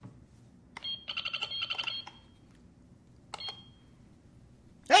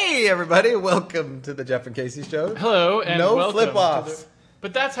Hey, everybody. Welcome to the Jeff and Casey Show. Hello, and no welcome flip-offs.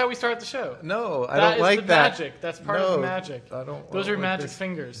 But that's how we start the show. No, I don't like that. that. Magic. That's part of the magic. I don't. Those I are don't magic like this.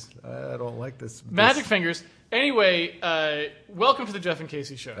 fingers. I don't like this. Magic fingers. Anyway, welcome to the Jeff and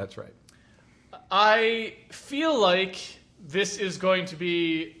Casey Show. That's right. I feel like this is going to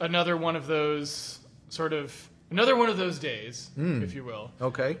be another one of those days, if you will.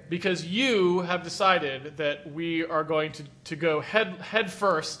 Okay. Because you have decided that we are going to go head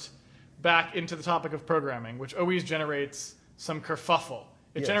first back into the topic of programming, which always generates some kerfuffle.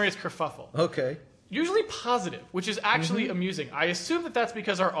 It generates kerfuffle. Okay. Usually positive, which is actually amusing. I assume that that's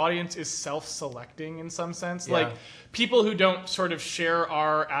because our audience is self-selecting in some sense. Yeah. Like, people who don't sort of share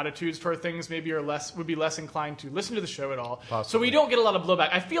our attitudes toward things maybe would be less inclined to listen to the show at all. Possibly. So we don't get a lot of blowback.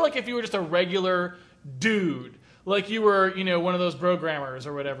 I feel like if you were just a regular dude, like you were, one of those programmers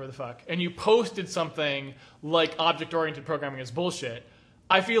or whatever the fuck, and you posted something like object-oriented programming is bullshit,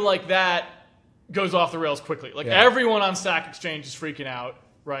 I feel like that goes off the rails quickly. Like, everyone on Stack Exchange is freaking out.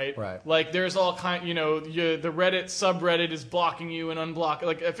 Right. Like, there's all kind. The Reddit subreddit is blocking you and unblocking.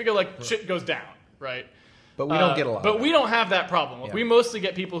 Like, I figure shit goes down. Right. But we don't get a lot. But we don't have that problem. Yeah. We mostly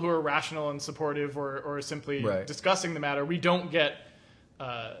get people who are rational and supportive, or simply discussing the matter. We don't get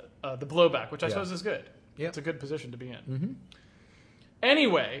the blowback, which I suppose is good. Yeah. It's a good position to be in. Mm-hmm.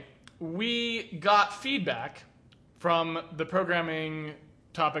 Anyway, we got feedback from the programming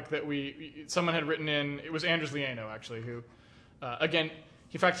topic that someone had written in. It was Anders Lieno, actually, who, again.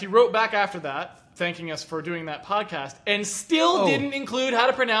 In fact, he wrote back after that, thanking us for doing that podcast, and still didn't include how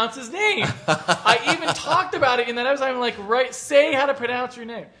to pronounce his name. I even talked about it in that episode. I'm like, say how to pronounce your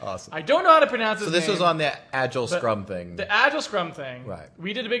name. Awesome. I don't know how to pronounce his name. So this was on the Agile Scrum thing. The Agile Scrum thing. Right.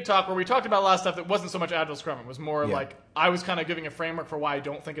 We did a big talk where we talked about a lot of stuff that wasn't so much Agile Scrum. It was more like I was kind of giving a framework for why I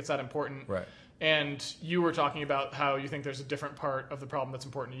don't think it's that important. Right. And you were talking about how you think there's a different part of the problem that's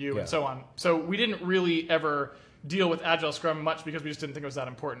important to you and so on. So we didn't really ever deal with Agile Scrum much because we just didn't think it was that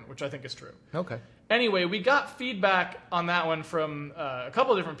important, which I think is true. Okay. Anyway, we got feedback on that one from a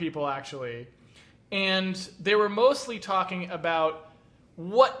couple of different people, actually. And they were mostly talking about,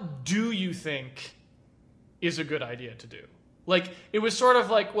 what do you think is a good idea to do? Like, it was sort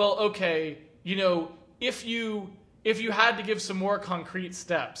of like, well, okay, if you had to give some more concrete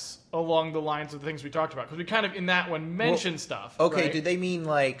steps along the lines of the things we talked about, because we kind of, in that one, mentioned stuff. Okay, right? do they mean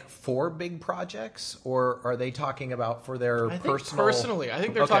like for big projects, or are they talking about for their personal? Personally, I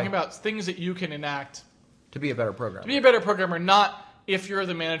think they're talking about things that you can enact to be a better programmer. To be a better programmer, not if you're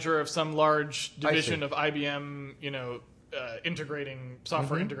the manager of some large division of IBM, integrating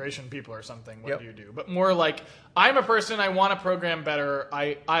software integration people or something. What do you do? But more like, I'm a person, I want to program better.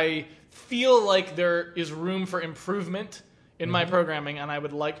 I feel like there is room for improvement in my programming, and I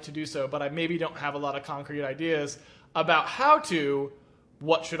would like to do so, but I maybe don't have a lot of concrete ideas about how to.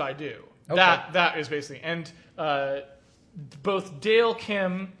 What should I do? Okay. That is basically. And both Dale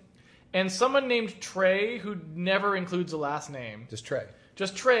Kim and someone named Trey, who never includes a last name. Just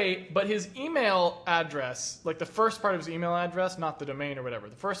Trey, but his email address, like the first part of his email address, not the domain or whatever,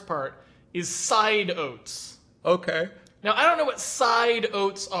 the first part is Side Oats. Okay. Now, I don't know what Side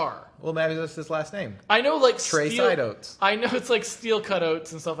Oats are. Well, maybe that's his last name. I know, like, Trey Side Oats. I know it's like steel cut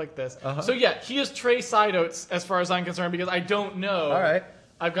oats and stuff like this. So, yeah, he is Trey Side Oats as far as I'm concerned, because I don't know. All right.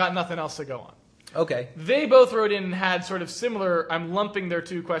 I've got nothing else to go on. Okay. They both wrote in and had sort of similar. I'm lumping their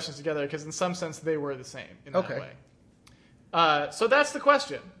two questions together because in some sense they were the same in that way. So that's the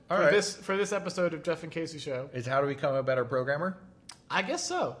question for this episode of Jeff and Casey Show. Is how to become a better programmer? I guess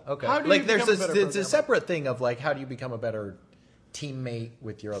so. Okay. How do you become a better programmer? It's a separate thing of like how do you become a better teammate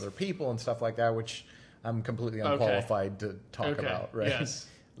with your other people and stuff like that, which I'm completely unqualified to talk about. Right. Yes.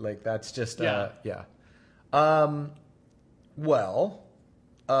 Like that's just yeah.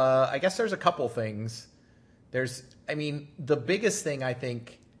 I guess there's a couple things. The biggest thing I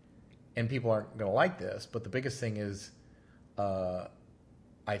think, and people aren't going to like this, but the biggest thing is, I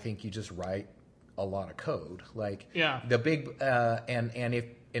think you just write a lot of code. Like the big, and if,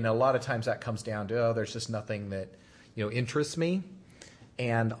 and a lot of times that comes down to, there's just nothing that, interests me.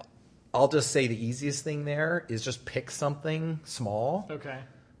 And I'll just say the easiest thing there is just pick something small. Okay.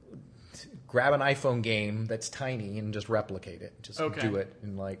 Grab an iPhone game that's tiny and just replicate it. Just do it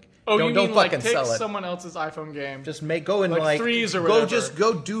and don't fucking take sell it. Someone else's iPhone game. Just go and threes or whatever.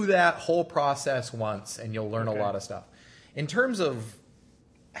 Go do that whole process once and you'll learn a lot of stuff. In terms of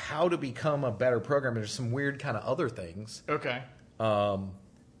how to become a better programmer, there's some weird kind of other things. Okay.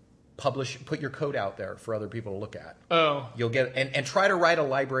 Put your code out there for other people to look at. Oh. You'll get and try to write a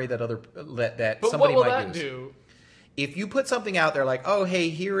library that But somebody what will might that use. do? If you put something out there like, oh, hey,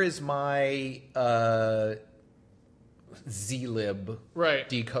 here is my zlib right.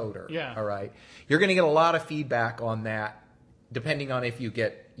 decoder. Yeah. All right. You're going to get a lot of feedback on that, depending on if you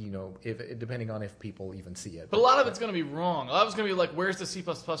get, depending on if people even see it. But a lot of it's going to be wrong. A lot of it's going to be like, where's the C++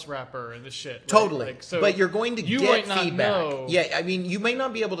 wrapper and this shit? Right? Totally. Like, so but you're going to get might feedback. Know. Yeah, I mean, you may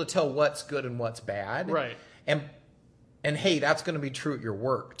not be able to tell what's good and what's bad. Right. And hey, that's going to be true at your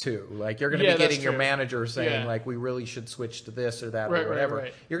work too. Like you're going to be getting your manager saying like, we really should switch to this or that or whatever.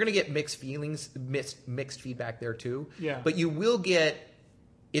 Right. You're going to get mixed feedback there too. Yeah. But you will get.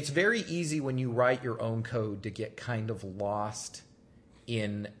 It's very easy when you write your own code to get kind of lost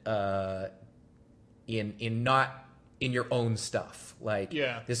in not in your own stuff. Like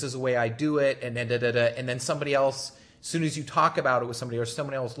this is the way I do it, and then and then somebody else. As soon as you talk about it with somebody or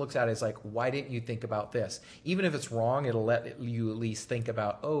someone else looks at it, it's like, why didn't you think about this? Even if it's wrong, it'll let you at least think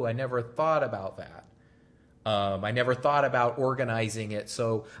about, oh, I never thought about that. I never thought about organizing it.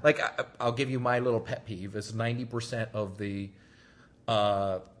 So, like, I'll give you my little pet peeve. Is 90% of the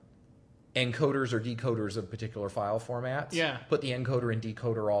encoders or decoders of particular file formats put the encoder and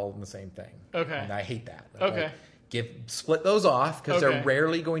decoder all in the same thing. Okay. And I hate that. Okay. Split those off because they're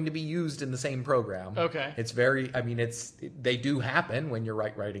rarely going to be used in the same program. Okay. It's they do happen when you're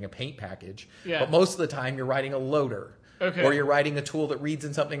writing a paint package. Yeah. But most of the time you're writing a loader. Okay. Or you're writing a tool that reads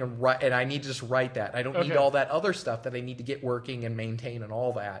in something and I need to just write that. I don't need all that other stuff that I need to get working and maintain and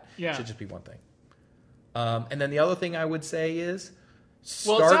all that. Yeah. It should just be one thing. And then the other thing I would say is it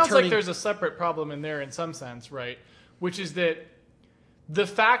sounds like there's a separate problem in there in some sense, right? Which is that the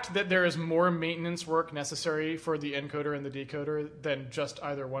fact that there is more maintenance work necessary for the encoder and the decoder than just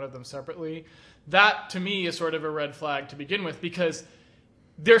either one of them separately, that to me is sort of a red flag to begin with, because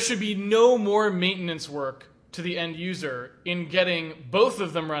there should be no more maintenance work to the end user in getting both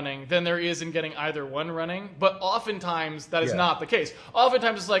of them running than there is in getting either one running. But oftentimes that is not the case.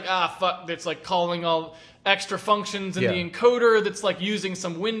 Oftentimes it's like, fuck, it's like calling all extra functions in the encoder that's like using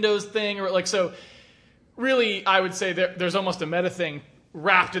some Windows thing, or like, so really I would say there's almost a meta thing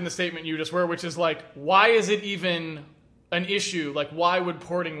wrapped in the statement you just were, which is like, why is it even an issue? Like, why would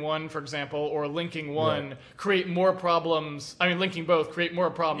porting one, for example, or linking one create more problems? I mean, linking both create more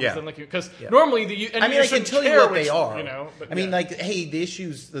problems than linking, because normally I can tell you what they are. But, like, hey, the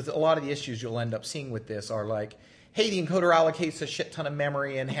issues, a lot of the issues you'll end up seeing with this are like, hey, the encoder allocates a shit ton of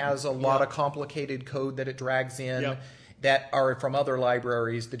memory and has a lot of complicated code that it drags in that are from other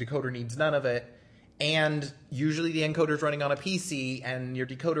libraries. The decoder needs none of it. And usually the encoder is running on a PC, and your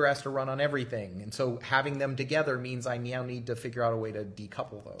decoder has to run on everything. And so having them together means I now need to figure out a way to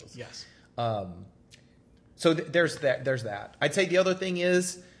decouple those. Yes. So there's that. I'd say the other thing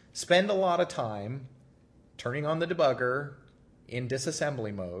is spend a lot of time turning on the debugger in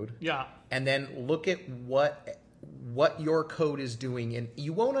disassembly mode. Yeah. And then look at what your code is doing, and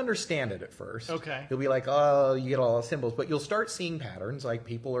you won't understand it at first. Okay. You'll be like, oh, you get all the symbols, but you'll start seeing patterns. Like,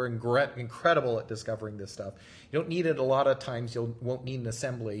 people are incredible at discovering this stuff. You don't need it a lot of times. You won't need an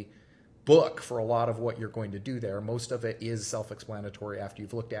assembly book for a lot of what you're going to do there. Most of it is self-explanatory after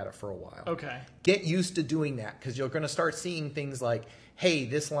you've looked at it for a while. Okay. Get used to doing that, because you're going to start seeing things like, hey,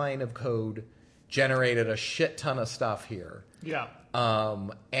 this line of code generated a shit ton of stuff here. Yeah.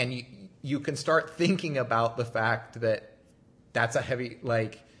 And you can start thinking about the fact that that's a heavy,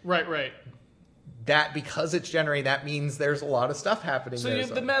 like... Right. That, because it's generating, that means there's a lot of stuff happening there.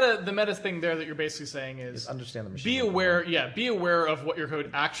 So the meta thing there that you're basically saying is understand the machine. Be aware of what your code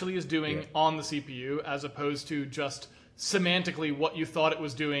actually is doing on the CPU, as opposed to just semantically what you thought it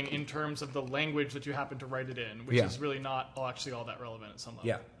was doing in terms of the language that you happen to write it in, which is really not actually all that relevant at some level.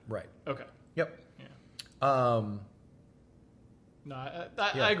 Yeah, right. Okay. Yep. Yeah. No,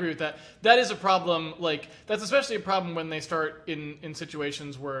 I agree with that. That is a problem. Like, that's especially a problem when they start in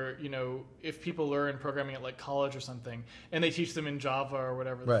situations where, if people learn programming at like college or something, and they teach them in Java or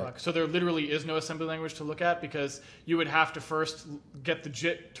whatever the fuck. So there literally is no assembly language to look at, because you would have to first get the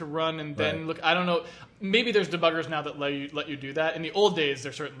JIT to run and then look. I don't know. Maybe there's debuggers now that let you do that. In the old days,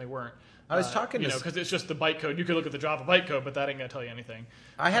 there certainly weren't. I was talking because it's just the bytecode. You could look at the Java bytecode, but that ain't gonna tell you anything.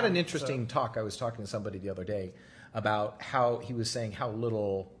 I had an interesting talk. I was talking to somebody the other day about how he was saying how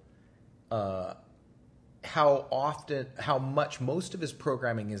much most of his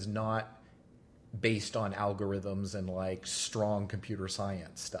programming is not based on algorithms and like strong computer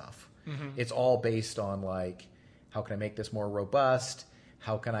science stuff. Mm-hmm. It's all based on like, how can I make this more robust?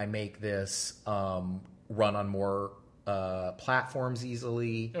 How can I make this run on more platforms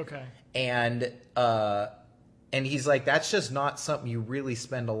easily? Okay. And he's like, that's just not something you really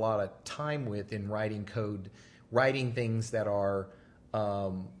spend a lot of time with in writing code. Writing things that are,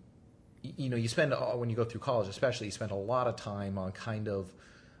 you spend, when you go through college especially, you spend a lot of time on kind of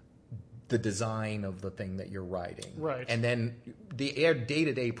the design of the thing that you're writing. Right. And then the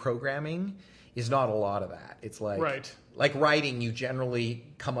day-to-day programming is not a lot of that. It's like writing, you generally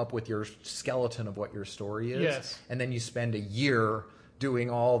come up with your skeleton of what your story is. Yes. And then you spend a year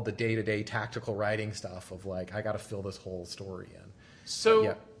doing all the day-to-day tactical writing stuff of like, I got to fill this whole story in.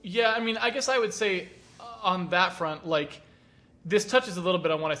 So, I mean, I guess I would say on that front, like, this touches a little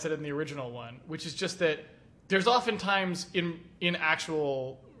bit on what I said in the original one, which is just that there's oftentimes in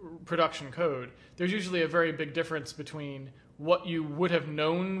actual production code, there's usually a very big difference between what you would have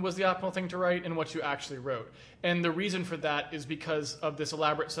known was the optimal thing to write and what you actually wrote. And the reason for that is because of this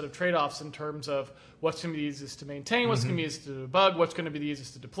elaborate set of trade-offs in terms of what's going to be easiest to maintain, what's going to be easiest to debug, what's going to be the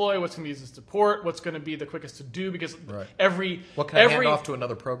easiest to deploy, what's going to be easiest to port, what's going to be the quickest to do, because what can I hand off to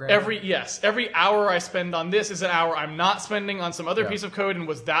another program? Every hour I spend on this is an hour I'm not spending on some other piece of code, and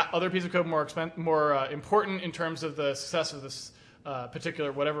was that other piece of code more important in terms of the success of this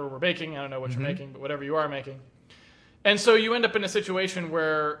particular whatever we're making? I don't know what you're making, but whatever you are making. And so you end up in a situation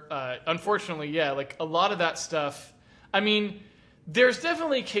where, unfortunately, like a lot of that stuff, I mean, there's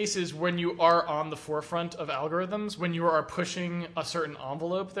definitely cases when you are on the forefront of algorithms, when you are pushing a certain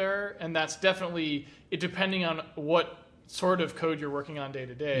envelope there, and that's definitely, depending on what sort of code you're working on day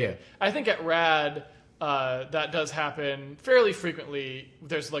to day. Yeah. I think at RAD, that does happen fairly frequently.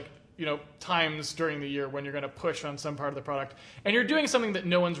 There's times during the year when you're going to push on some part of the product, and you're doing something that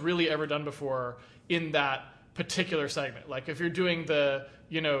no one's really ever done before in that particular segment. Like if you're doing the,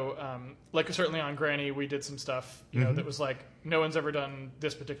 like certainly on Granny, we did some stuff, that was like, no one's ever done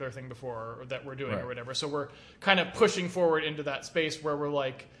this particular thing before or that we're doing or whatever. So we're kind of pushing forward into that space where we're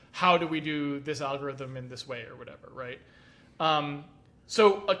like, how do we do this algorithm in this way or whatever, right?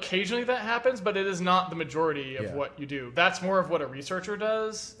 So occasionally that happens, but it is not the majority of what you do. That's more of what a researcher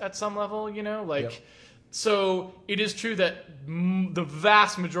does at some level, So it is true that the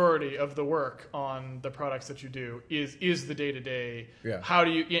vast majority of the work on the products that you do is the day-to-day. Yeah. How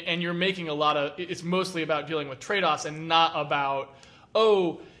do you, and you're making a lot of, it's mostly about dealing with trade-offs and not about,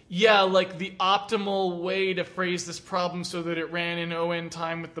 like the optimal way to phrase this problem so that it ran in ON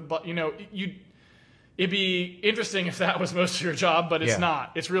time with the, it'd be interesting if that was most of your job, but it's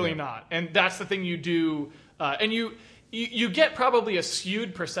not. It's really not. And that's the thing you do, and you get probably a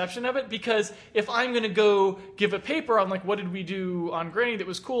skewed perception of it, because if I'm going to go give a paper on like what did we do on Granny that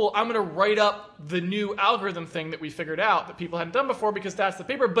was cool, I'm going to write up the new algorithm thing that we figured out that people hadn't done before because that's the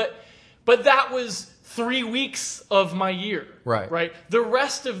paper. But that was 3 weeks of my year. Right. The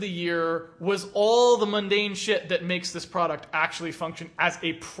rest of the year was all the mundane shit that makes this product actually function as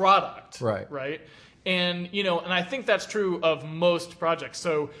a product. Right. And, and I think that's true of most projects.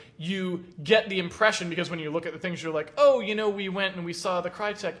 So you get the impression, because when you look at the things, you're like, we went and we saw the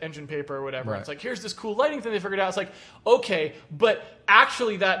Crytek engine paper or whatever. It's like, here's this cool lighting thing they figured out. It's like, okay, but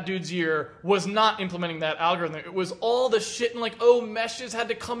actually that dude's year was not implementing that algorithm. It was all the shit and meshes had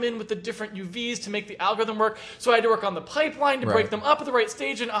to come in with the different UVs to make the algorithm work. So I had to work on the pipeline to break them up at the right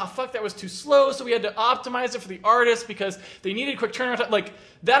stage. And that was too slow. So we had to optimize it for the artists because they needed quick turnaround time. Like,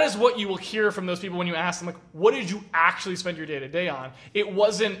 that is what you will hear from those people when you ask them, like, what did you actually spend your day-to-day on? It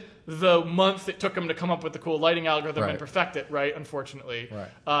wasn't the month it took them to come up with the cool lighting algorithm and perfect it, right? Unfortunately.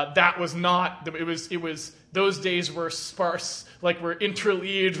 That was not, it was, those days were sparse, like we're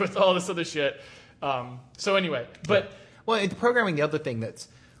interleaved with all this other shit. So anyway, but... Well, in programming, the other thing that's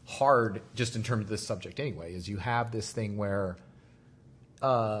hard, just in terms of this subject anyway, is you have this thing where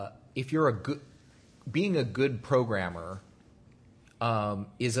if you're being a good programmer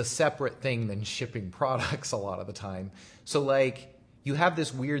is a separate thing than shipping products a lot of the time. So like you have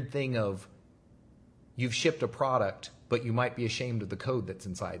this weird thing of you've shipped a product, but you might be ashamed of the code that's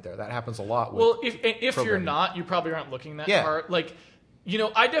inside there. That happens a lot with if you're not, you probably aren't looking that hard. Like,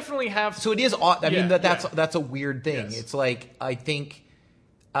 I definitely have... So it is odd. I mean, that's a weird thing. Yes. It's like, I think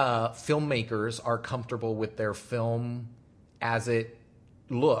filmmakers are comfortable with their film as it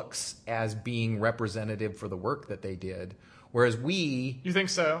looks as being representative for the work that they did. Whereas we... You think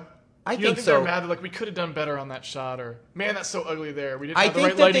so? I think so. They're mad that like we could have done better on that shot, or man, that's so ugly there. We didn't have the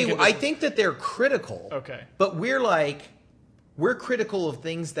right lighting conditions. I think that they're critical. Okay. But we're critical of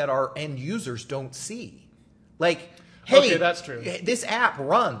things that our end users don't see. Like, hey, okay, that's true. This app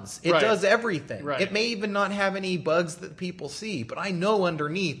runs. It does everything. Right. It may even not have any bugs that people see, but I know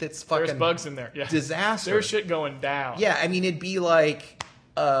underneath it's fucking there's bugs in there. Yeah. Disaster. There's shit going down. Yeah, I mean, it'd be like...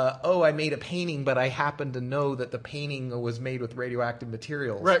 I made a painting, but I happen to know that the painting was made with radioactive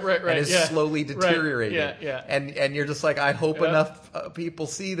materials. Right. And is slowly deteriorating. Yeah. And you're just like, I hope enough people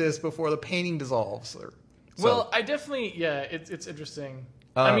see this before the painting dissolves. Well, I definitely, it's interesting.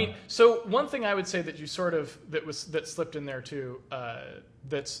 I mean, so one thing I would say that you sort of that slipped in there too,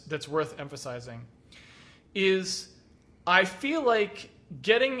 that's worth emphasizing, is I feel like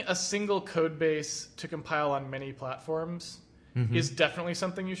getting a single code base to compile on many platforms is definitely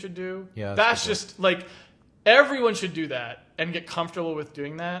something you should do. Yeah, that's just like everyone should do that and get comfortable with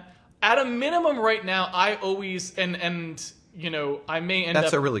doing that. At a minimum, right now, I always and you know I may end up.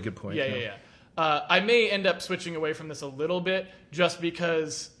 That's a really good point. Yeah. I may end up switching away from this a little bit just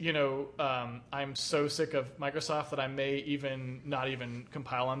because, you know, I'm so sick of Microsoft that I may not even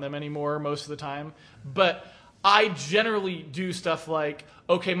compile on them anymore most of the time. But I generally do stuff like,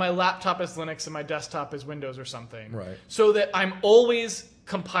 okay, my laptop is Linux and my desktop is Windows or something. Right. So that I'm always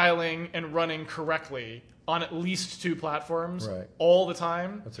compiling and running correctly on at least 2 platforms all the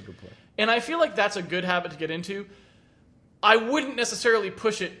time. That's a good point. And I feel like that's a good habit to get into. I wouldn't necessarily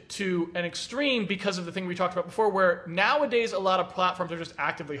push it to an extreme because of the thing we talked about before, where nowadays a lot of platforms are just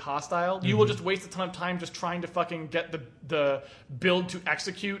actively hostile. You will just waste a ton of time just trying to fucking get the build to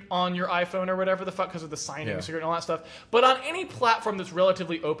execute on your iPhone or whatever the fuck because of the signing secret and all that stuff. But on any platform that's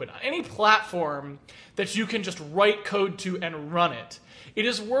relatively open, on any platform that you can just write code to and run it, it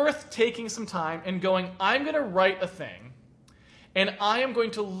is worth taking some time and going, I'm going to write a thing. And I am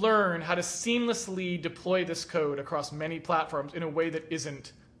going to learn how to seamlessly deploy this code across many platforms in a way that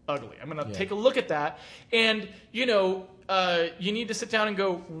isn't ugly. I'm going to take a look at that. And, you know, you need to sit down and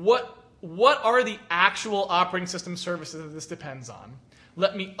go, what are the actual operating system services that this depends on?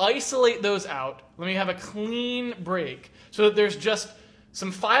 Let me isolate those out. Let me have a clean break so that there's just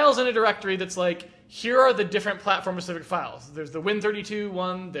some files in a directory that's like, here are the different platform-specific files. There's the Win32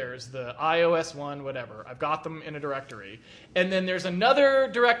 one, there's the iOS one, whatever. I've got them in a directory. And then there's another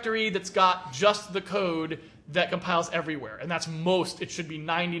directory that's got just the code that compiles everywhere. And that's it should be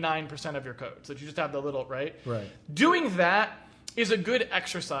 99% of your code. So that you just have the little, right? Right. Doing that is a good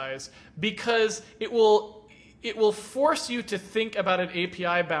exercise because it will force you to think about an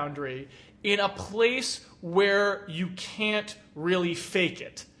API boundary in a place where you can't really fake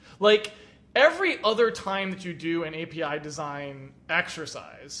it. Like, every other time that you do an API design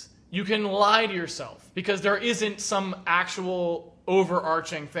exercise, you can lie to yourself because there isn't some actual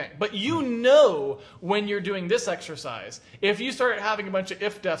overarching thing. But you know when you're doing this exercise, if you start having a bunch of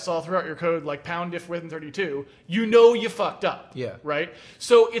if-defs all throughout your code, like pound if Win32, you know you fucked up. Yeah. Right?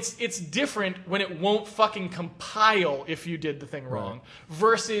 So it's different when it won't fucking compile if you did the thing wrong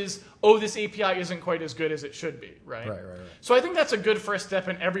versus, oh, this API isn't quite as good as it should be. Right? Right. So I think that's a good first step,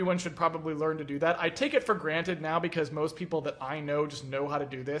 and everyone should probably learn to do that. I take it for granted now because most people that I know just know how to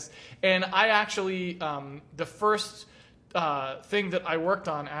do this. And I actually, the first thing that I worked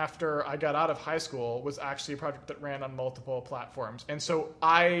on after I got out of high school was actually a project that ran on multiple platforms. And so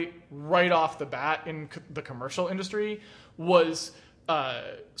I, right off the bat in the commercial industry, was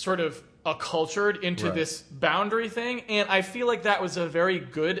sort of accultured into this boundary thing. And I feel like that was a very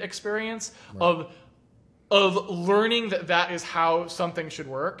good experience of learning that is how something should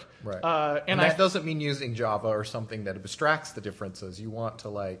work. Right. And that doesn't mean using Java or something that abstracts the differences. You want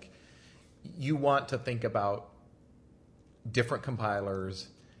to think about different compilers,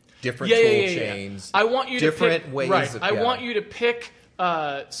 different tool chains. I want you different to pick, ways of, I want you to pick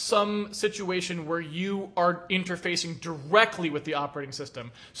some situation where you are interfacing directly with the operating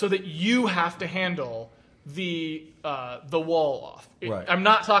system so that you have to handle the wall off. I'm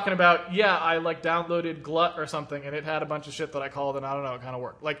not talking about, I like downloaded Glut or something and it had a bunch of shit that I called and I don't know, it kind of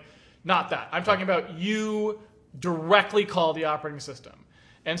worked. Like, not that. I'm talking about you directly call the operating system.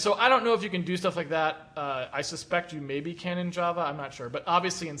 And so I don't know if you can do stuff like that. I suspect you maybe can in Java. I'm not sure. But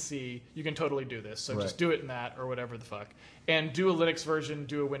obviously in C, you can totally do this. So just do it in that or whatever the fuck. And do a Linux version,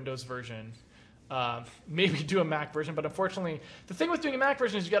 do a Windows version. Maybe do a Mac version. But unfortunately, the thing with doing a Mac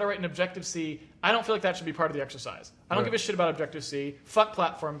version is you got to write an Objective-C. I don't feel like that should be part of the exercise. I don't give a shit about Objective-C. Fuck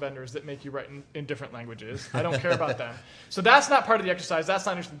platform vendors that make you write in different languages. I don't care about them. So that's not part of the exercise. That's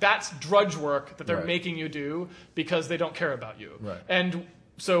not interesting. That's drudge work that they're making you do because they don't care about you. Right. And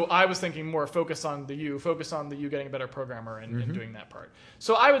so I was thinking more focus on the you getting a better programmer and doing that part.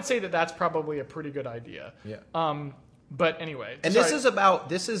 So I would say that that's probably a pretty good idea. Yeah. But anyway. And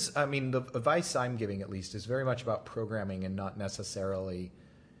I mean, the advice I'm giving at least is very much about programming and not necessarily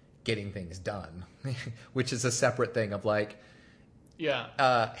getting things done, which is a separate thing of like,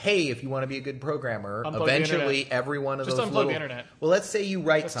 hey, if you want to be a good programmer, unplug eventually every one of just those unplug the internet. Well, let's say you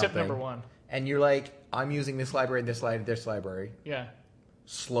write That's something. tip number one. And you're like, I'm using this library, this library. Yeah.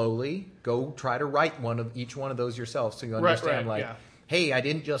 Slowly go try to write each one of those yourself so you understand hey, I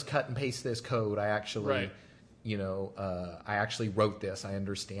didn't just cut and paste this code. I actually I actually wrote this. I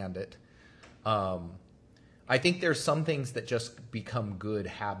understand it. I I think there's some things that just become good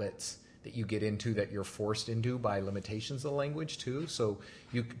habits that you get into that you're forced into by limitations of the language too. So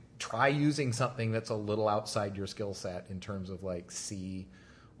you try using something that's a little outside your skill set in terms of like C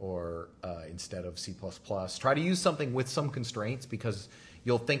or instead of C++. Try to use something with some constraints because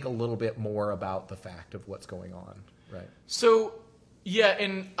you'll think a little bit more about the fact of what's going on, right? So, yeah,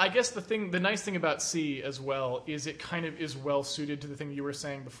 and I guess the nice thing about C as well is it kind of is well suited to the thing you were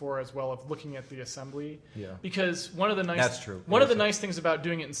saying before as well of looking at the assembly. Yeah. Because one of the nice That's true. One of the nice things about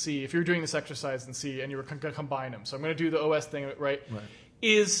doing it in C, if you're doing this exercise in C and you were going to combine them, so I'm going to do the OS thing, right?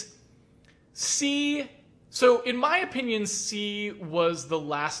 Is C. So, in my opinion, C was the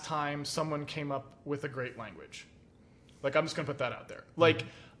last time someone came up with a great language. Like, I'm just going to put that out there. Like,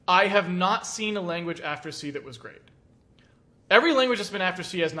 I have not seen a language after C that was great. Every language that's been after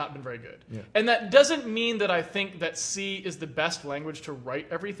C has not been very good. Yeah. And that doesn't mean that I think that C is the best language to write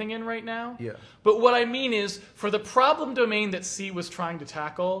everything in right now. Yeah. But what I mean is, for the problem domain that C was trying to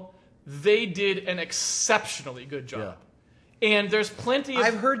tackle, they did an exceptionally good job. Yeah. And there's plenty of...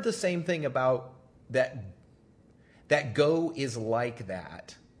 I've heard the same thing about that Go is like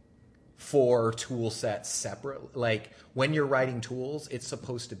that for tool sets separate. Like, when you're writing tools, it's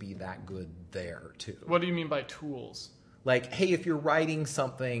supposed to be that good there, too. What do you mean by tools? Like, hey, if you're writing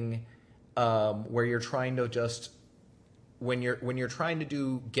something where you're trying to just... When you're trying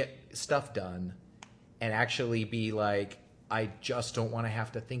to get stuff done and actually be like, I just don't want to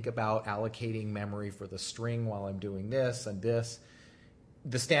have to think about allocating memory for the string while I'm doing this and this.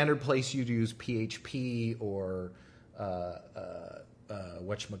 The standard place you'd use PHP or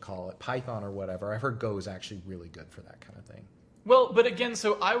whatchamacallit, Python or whatever. I've heard Go is actually really good for that kind of thing. Well, but again,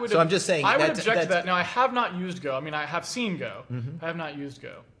 I'm just saying I would object to that. Now, I have not used Go. I mean, I have seen Go. I have not used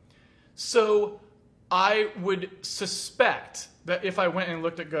Go. So I would suspect that if I went and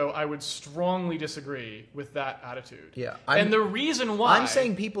looked at Go, I would strongly disagree with that attitude. Yeah. And the reason why... I'm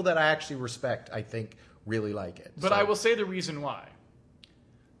saying people that I actually respect, I think, really like it. But I will say the reason why.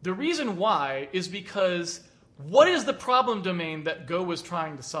 The reason why is because what is the problem domain that Go was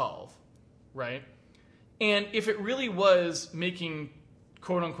trying to solve, right? And if it really was making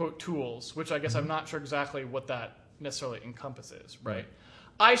quote-unquote tools, which I guess I'm not sure exactly what that necessarily encompasses, right?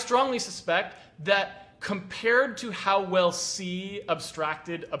 I strongly suspect that compared to how well C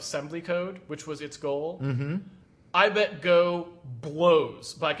abstracted assembly code, which was its goal, I bet Go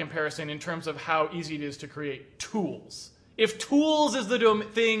blows by comparison in terms of how easy it is to create tools. If tools is the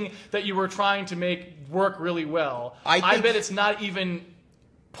thing that you were trying to make work really well, I bet it's not even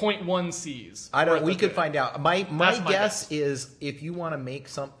 0.1 Cs. I don't know. We could find out. My guess is if you want to make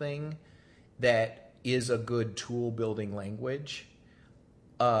something that is a good tool building language,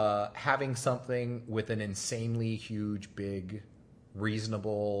 having something with an insanely huge, big,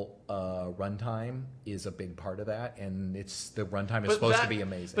 reasonable runtime is a big part of that, and the runtime is supposed to be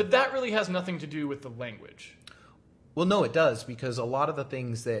amazing. But that really has nothing to do with the language. Well, no, it does, because a lot of the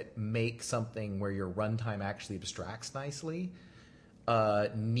things that make something where your runtime actually abstracts nicely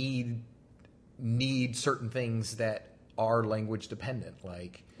need certain things that are language dependent.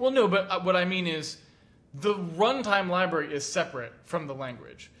 Like, well, no, but what I mean is the runtime library is separate from the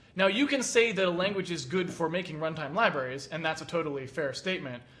language. Now, you can say that a language is good for making runtime libraries, and that's a totally fair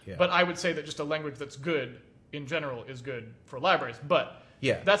statement. Yeah. But I would say that just a language that's good in general is good for libraries. But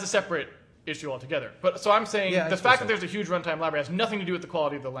that's a separate issue altogether. But so I'm saying the fact that there's a huge runtime library has nothing to do with the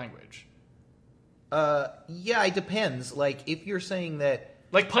quality of the language. Yeah, it depends. Like, if you're saying that...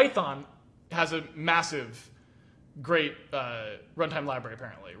 Like, Python has a massive, great runtime library,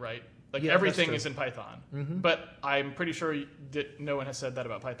 apparently, right? Like, everything is in Python. But I'm pretty sure that no one has said that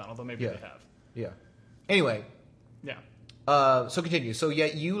about Python, although maybe they have. Yeah. Anyway. Yeah. So continue. So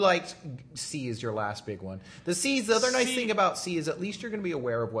you liked C as your last big one. The other nice thing about C is at least you're going to be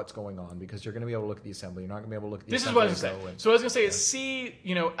aware of what's going on because you're going to be able to look at the assembly. You're not going to be able to look at the assembly. This is what I was going to say. So I was going to say is C,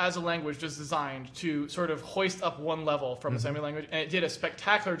 as a language, is designed to sort of hoist up one level from assembly language, and it did a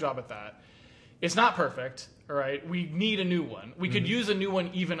spectacular job at that. It's not perfect, all right? We need a new one. We could use a new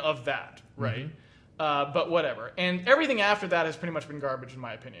one even of that, right? But whatever. And everything after that has pretty much been garbage, in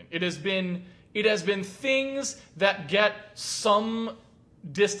my opinion. It has been things that get some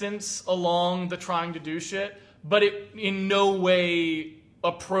distance along the trying to do shit, but it in no way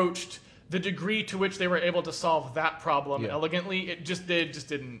approached the degree to which they were able to solve that problem elegantly. It just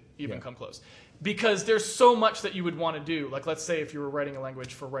didn't even come close. Because there's so much that you would want to do. Like, let's say if you were writing a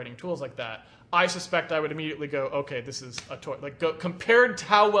language for writing tools like that, I suspect I would immediately go, okay, this is a toy. Like, compared to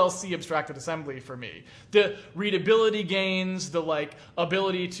how well C abstracted assembly for me, the readability gains, the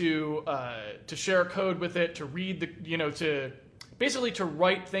ability to share code with it, to read to basically to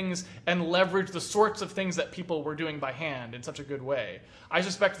write things and leverage the sorts of things that people were doing by hand in such a good way. I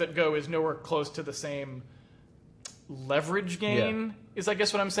suspect that Go is nowhere close to the same leverage gain, is I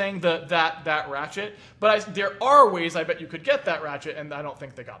guess what I'm saying, that ratchet. But there are ways I bet you could get that ratchet, and I don't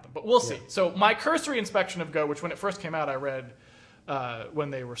think they got them. But we'll see. So my cursory inspection of Go, which when it first came out I read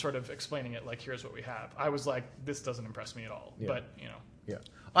when they were sort of explaining it, like, here's what we have, I was like, this doesn't impress me at all. But, you know. Yeah.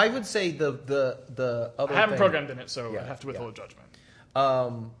 I would say the other I haven't thing, programmed in it, so I have to withhold judgment.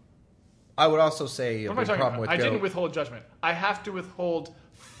 I would also say what a big problem with Go. I didn't withhold judgment. I have to withhold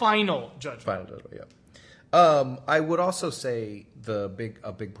final judgment. Final judgment, yeah. I would also say a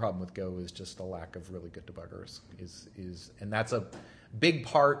big problem with Go is just the lack of really good debuggers. And that's a big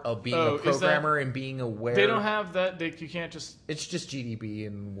part of being a programmer and being aware. They don't have that. You can't just. It's just GDB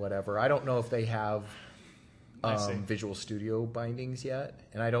and whatever. I don't know if they have Visual Studio bindings yet,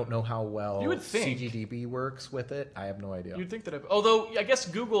 and I don't know how well you would think CGDB works with it. I have no idea. You'd think that, although I guess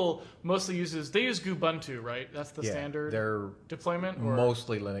Google mostly use Kubuntu, right? That's the standard deployment. Or?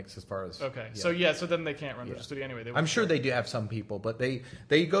 Mostly Linux, as far as so then they can't run Visual Studio anyway. I'm sure they do have some people, but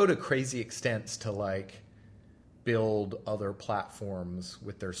they go to crazy extents to like build other platforms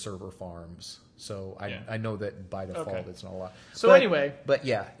with their server farms. So I know that by default it's not a lot. So anyway, but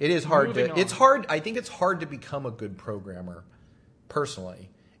yeah, it is hard to. It's hard. I think it's hard to become a good programmer, personally,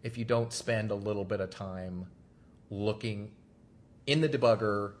 if you don't spend a little bit of time looking in the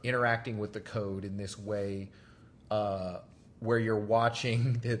debugger, interacting with the code in this way, where you're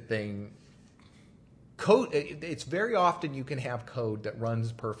watching the thing. Code. It's very often you can have code that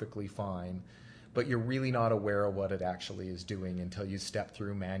runs perfectly fine, but you're really not aware of what it actually is doing until you step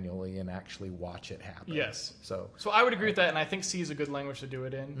through manually and actually watch it happen. Yes. So I would agree with that, and I think C is a good language to do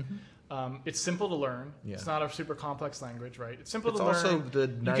it in. Mm-hmm. It's simple to learn. Yeah. It's not a super complex language, right? It's simple to learn. Also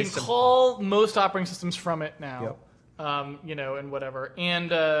you can call most operating systems from it now, and whatever.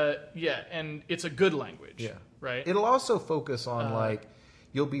 And and it's a good language. Yeah. Right. It'll also focus on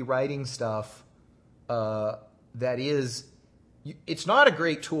you'll be writing stuff that is. It's not a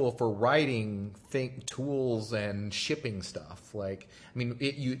great tool for writing tools and shipping stuff.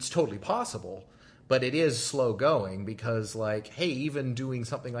 It's totally possible, but it is slow going because, even doing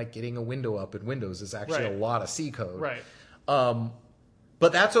something like getting a window up in Windows is actually a lot of C code. Right.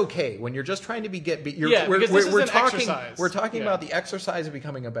 But that's okay when you're just trying to we're talking about the exercise of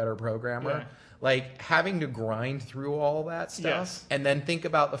becoming a better programmer. Yeah. Like having to grind through all that stuff and then think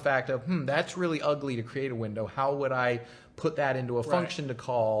about the fact of, that's really ugly to create a window. How would I put that into a function to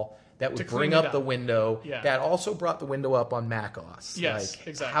call that would bring up the window that also brought the window up on macOS? Yes,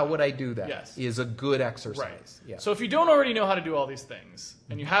 exactly. How would I do that? Is a good exercise. Right. Yeah. So if you don't already know how to do all these things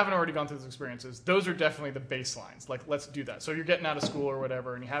and you haven't already gone through those experiences, those are definitely the baselines. Like, let's do that. So you're getting out of school or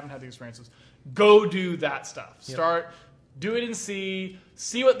whatever and you haven't had the experiences, go do that stuff. Do it in C,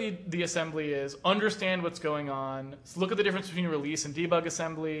 see what the assembly is, understand what's going on, look at the difference between release and debug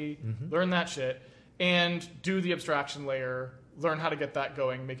assembly, learn that shit, and do the abstraction layer, learn how to get that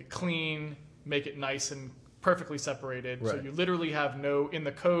going, make it clean, make it nice and perfectly separated. Right. So you literally have in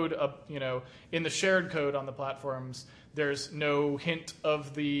the code, in the shared code on the platforms, there's no hint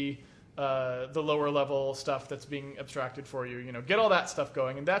of the lower level stuff that's being abstracted for you. Get all that stuff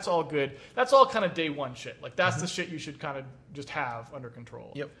going, and that's all good. That's all kind of day one shit. Like that's the shit you should kind of just have under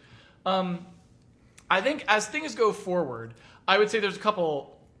control. Yep. I think as things go forward, I would say there's a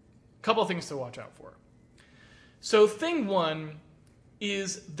couple things to watch out for. So thing one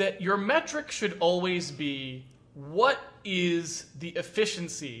is that your metric should always be what is the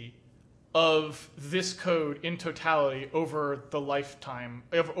efficiency of this code in totality over its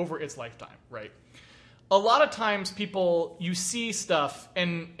lifetime, right? A lot of times you see stuff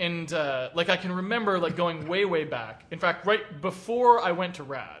and I can remember going way back. In fact, right before I went to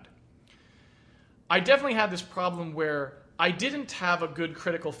RAD, I definitely had this problem where I didn't have a good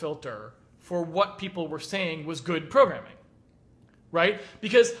critical filter for what people were saying was good programming. Right?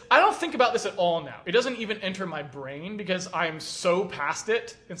 Because I don't think about this at all now. It doesn't even enter my brain because I'm so past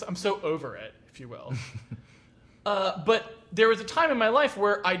it. I'm so over it, if you will. But there was a time in my life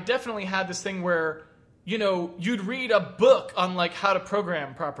where I definitely had this thing where, you'd read a book on how to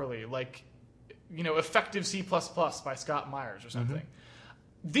program properly, Effective C++ by Scott Myers or something.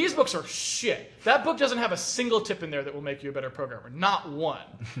 These books are shit. That book doesn't have a single tip in there that will make you a better programmer. Not one.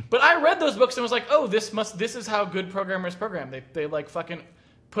 But I read those books and was like, oh, this is how good programmers program. They fucking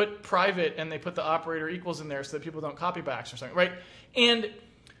put private and they put the operator equals in there so that people don't copy backs or something, right? And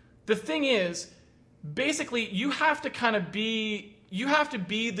the thing is, basically, you have to kind of be you have to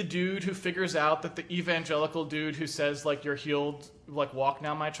be the dude who figures out that the evangelical dude who says, like, you're healed, like, walk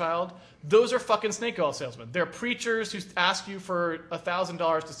now, my child. Those are fucking snake oil salesmen. They're preachers who ask you for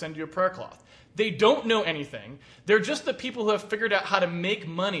 $1,000 to send you a prayer cloth. They don't know anything. They're just the people who have figured out how to make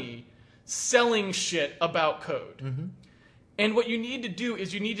money selling shit about code. Mm-hmm. And what you need to do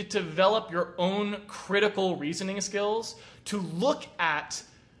is you need to develop your own critical reasoning skills to look at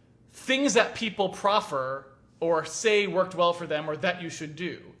things that people proffer or say worked well for them or that you should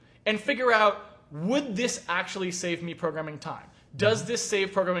do, and figure out, would this actually save me programming time? Does this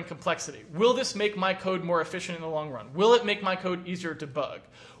save programming complexity? Will this make my code more efficient in the long run? Will it make my code easier to debug?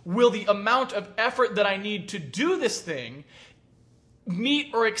 Will the amount of effort that I need to do this thing meet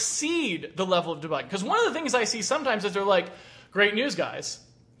or exceed the level of debug? Because one of the things I see sometimes is they're like, great news, guys.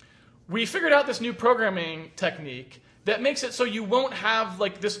 We figured out this new programming technique that makes it so you won't have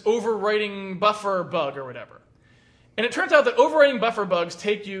like this overwriting buffer bug or whatever. And it turns out that overwriting buffer bugs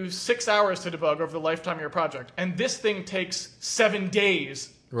take you 6 hours to debug over the lifetime of your project. And this thing takes 7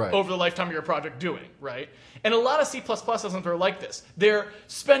 days over the lifetime of your project doing, right? And a lot of C++ systems are like this. They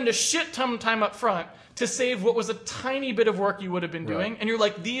spend a shit ton of time up front to save what was a tiny bit of work you would have been doing. And you're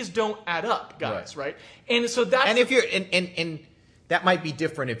like, these don't add up, guys, right? And so that's... And if you're... And that might be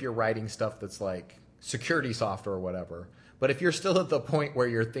different if you're writing stuff that's like security software or whatever. But if you're still at the point where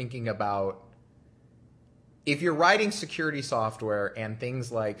you're thinking about... If you're writing security software and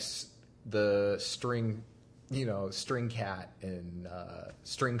things like the string, string cat and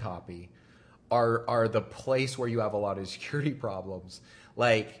string copy are the place where you have a lot of security problems,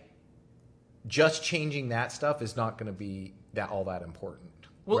 like just changing that stuff is not going to be all that important.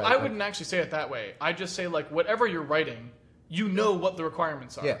 Well, right? I wouldn't actually say it that way. I just say like whatever you're writing, you know what the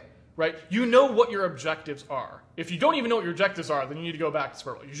requirements are. Yeah. Right? You know what your objectives are. If you don't even know what your objectives are, then you need to go back to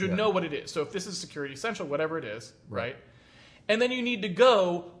square one. You should know what it is. So if this is security essential, whatever it is, right? And then you need to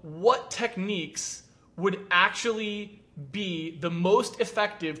go, what techniques would actually be the most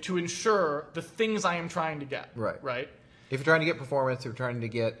effective to ensure the things I am trying to get? Right? If you're trying to get performance, if you're trying to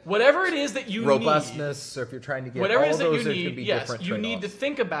get whatever it is that you robustness, or if you're trying to get whatever all it is that those, you need, could be yes, different you trade-offs. need to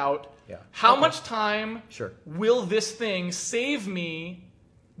think about how much time will this thing save me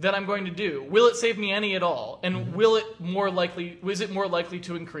that I'm going to do? Will it save me any at all? And is it more likely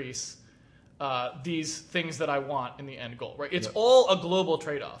to increase these things that I want in the end goal? Right? It's all a global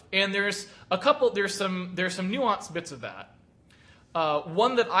trade-off. And there's some nuanced bits of that.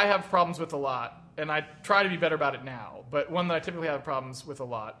 One that I have problems with a lot, and I try to be better about it now, but one that I typically have problems with a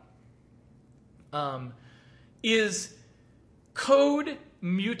lot, is code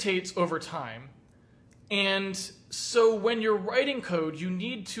mutates over time. And so when you're writing code, you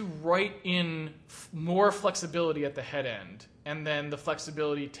need to write in more flexibility at the head end, and then the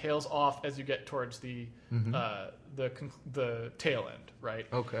flexibility tails off as you get towards the tail end, right?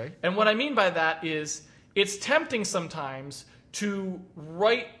 Okay. And what I mean by that is it's tempting sometimes to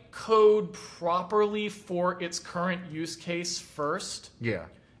write code properly for its current use case first. Yeah.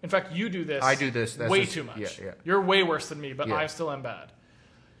 In fact, you do this. I do this. Way too much. Yeah. You're way worse than me, but I still am bad.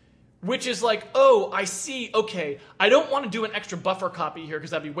 Which is like, oh, I see, okay, I don't want to do an extra buffer copy here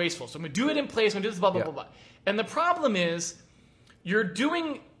because that'd be wasteful. So I'm going to do it in place, I'm going to do this, blah, blah, blah, blah. And the problem is,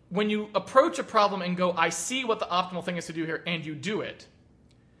 when you approach a problem and go, I see what the optimal thing is to do here, and you do it,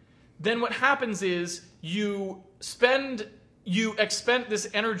 then what happens is you expend this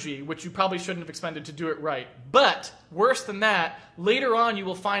energy, which you probably shouldn't have expended to do it right. But worse than that, later on you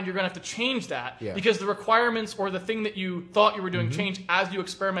will find you're going to have to change that because the requirements or the thing that you thought you were doing changed as you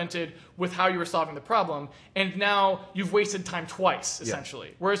experimented with how you were solving the problem. And now you've wasted time twice, essentially.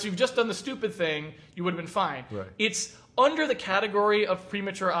 Yeah. Whereas you've just done the stupid thing, you would have been fine. Right. It's under the category of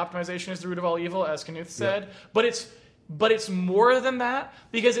premature optimization is the root of all evil, as Knuth said. Yeah. But it's more than that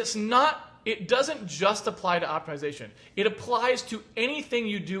because it doesn't just apply to optimization. It applies to anything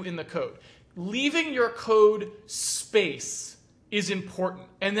you do in the code. Leaving your code space is important.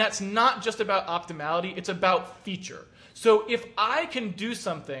 And that's not just about optimality, it's about feature. So if I can do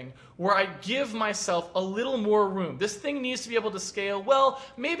something where I give myself a little more room, this thing needs to be able to scale, well,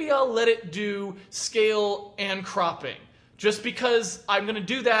 maybe I'll let it do scale and cropping. Just because I'm going to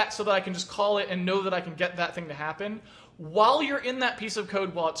do that so that I can just call it and know that I can get that thing to happen. While you're in that piece of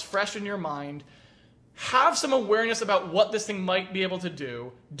code, while it's fresh in your mind, have some awareness about what this thing might be able to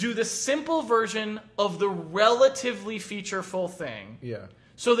do. Do the simple version of the relatively featureful thing. Yeah.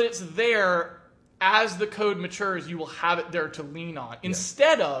 So that it's there as the code matures, you will have it there to lean on.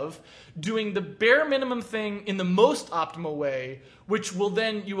 Instead of doing the bare minimum thing in the most optimal way, which will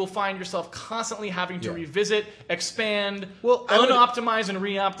then you will find yourself constantly having to revisit, expand, unoptimize, and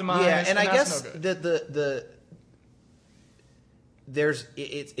reoptimize. Yeah, and I guess no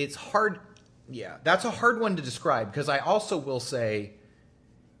it's hard. Yeah, that's a hard one to describe because I also will say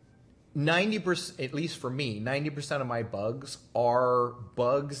 90%, at least for me, 90% of my bugs are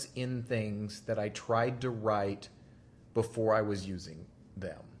bugs in things that I tried to write before I was using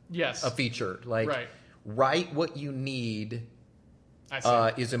them. Yes. A feature. Like, write what you need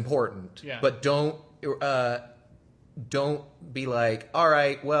is important. Yeah. But don't be like, all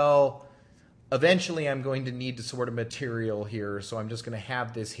right, well, eventually I'm going to need to sort of material here, so I'm just going to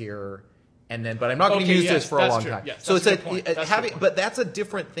have this here. And then, but I'm not going to use this for a long time. Yes, so it's but that's a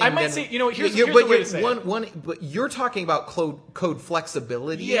different thing. I might say, here's the way to say it. But you're talking about code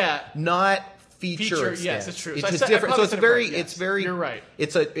flexibility, not feature extent. Yes, it's true. It's different. So it's very. You're right.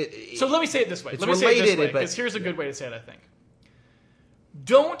 So let me say it this way. Let me say it this way, because here's a good way to say it. I think.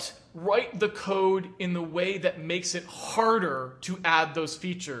 Don't write the code in the way that makes it harder to add those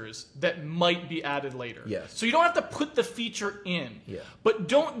features that might be added later. Yes. So you don't have to put the feature in. Yeah. But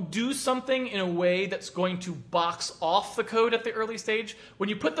don't do something in a way that's going to box off the code at the early stage. When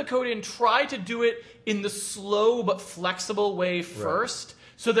you put the code in, try to do it in the slow but flexible way first,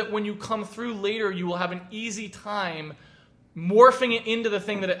 so that when you come through later, you will have an easy time morphing it into the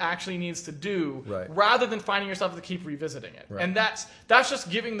thing that it actually needs to do, rather than finding yourself to keep revisiting it. And that's just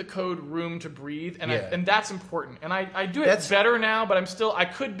giving the code room to breathe, and that's important. And I do it better now, but I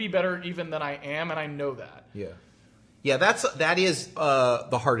could be better even than I am, and I know that. Yeah, that is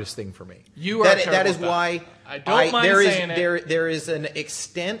the hardest thing for me. That is why I don't mind saying it. There is an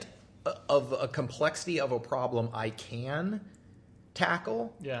extent of a complexity of a problem I can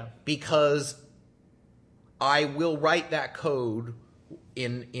tackle, because I will write that code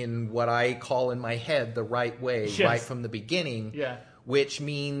in what I call in my head the right way, right from the beginning, which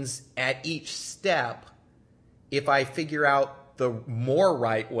means at each step, if I figure out the more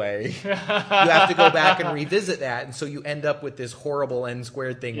right way, you have to go back and revisit that, and so you end up with this horrible n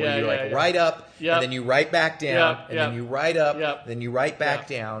squared thing where you write up, and then you write back down, and then you write up, then you write back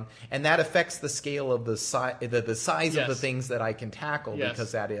down, and that affects the scale of the size of the things that I can tackle,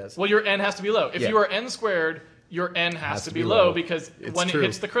 because that is... Well, your n has to be low. If you are n squared, your n has to be low, because when it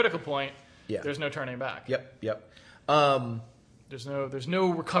hits the critical point, there's no turning back. Yep. There's no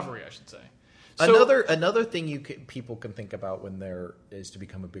recovery, I should say. So, another thing people can think about when there is to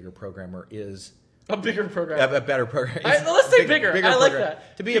become a bigger programmer is a bigger programmer, a better programmer. Let's say bigger. I like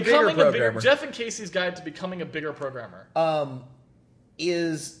that. To be a bigger programmer. Jeff and Casey's guide to becoming a bigger programmer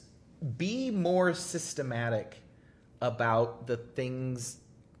is be more systematic about the things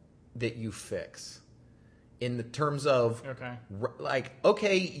that you fix. In the terms of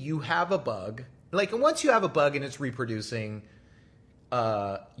you have a bug. Like, once you have a bug and it's reproducing,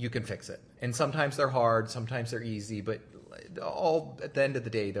 you can fix it. And sometimes they're hard, sometimes they're easy, but at the end of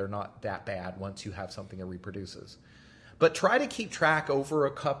the day, they're not that bad once you have something that reproduces. But try to keep track over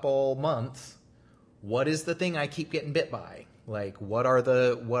a couple months. What is the thing I keep getting bit by? Like, what are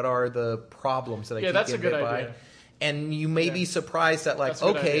the problems that I keep getting bit by? And you may be surprised that,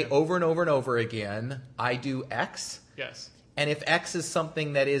 over and over and over again, I do X. Yes. And if X is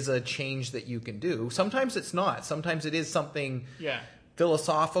something that is a change that you can do, sometimes it's not. Sometimes it is something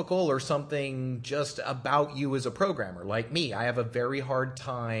philosophical or something just about you as a programmer. Like me, I have a very hard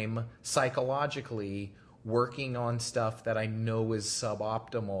time psychologically working on stuff that I know is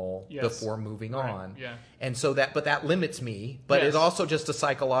suboptimal before moving on. Yeah. And so that limits me, but it's also just a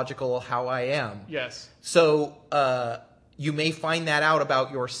psychological how I am. Yes. So you may find that out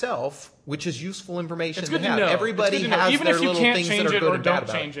about yourself, which is useful information to have. Know. Everybody has even their if you little can't things change that are it good or and bad don't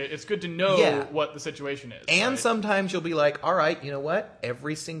about change it. It's good to know what the situation is. And sometimes you'll be like, all right, you know what?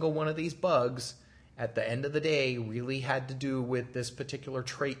 Every single one of these bugs at the end of the day really had to do with this particular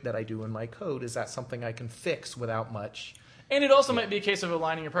trait that I do in my code. Is that something I can fix without much? And it also might be a case of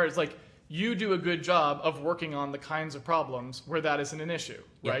aligning your priorities. Like, you do a good job of working on the kinds of problems where that isn't an issue,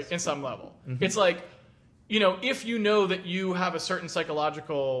 right? In some level. Mm-hmm. It's like, if you know that you have a certain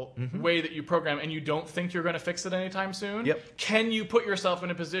psychological way that you program and you don't think you're going to fix it anytime soon, can you put yourself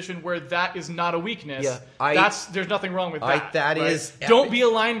in a position where that is not a weakness? There's nothing wrong with that. Don't be a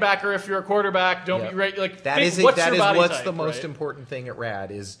linebacker if you're a quarterback. Don't be right. Like, what's the most important thing at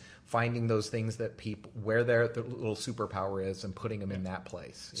RAD is finding those things that people where their little superpower is and putting them in that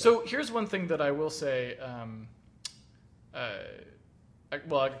place. So here's one thing that I will say.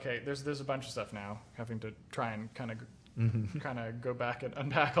 There's a bunch of stuff now. Having to try and kind of go back and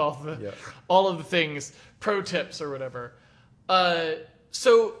unpack all of the things, pro tips or whatever.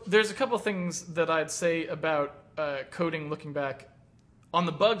 So there's a couple things that I'd say about coding. Looking back on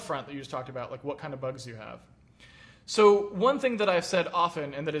the bug front that you just talked about, like what kind of bugs you have. So one thing that I've said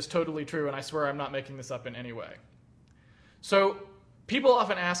often, and that is totally true, and I swear I'm not making this up in any way. So people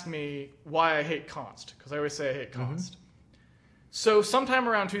often ask me why I hate const, because I always say I hate const. So sometime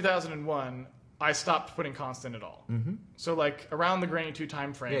around 2001, I stopped putting const in at all. So like around the Granny 2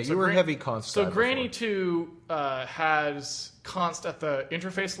 time frame. Yeah, you were heavy const. So Granny 2 has const at the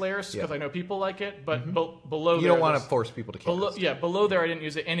interface layers because I know people like it, but below you don't want to force people to const. Below there I didn't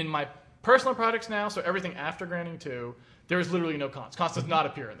use it. And in my personal projects now, so everything after Granny 2, there's literally no const. Const does not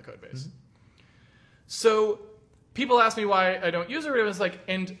appear in the code base. So people ask me why I don't use it. It was like,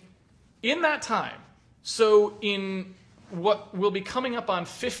 and in that time, so in what will be coming up on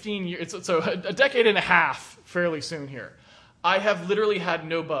 15 years, so a decade and a half fairly soon here, I have literally had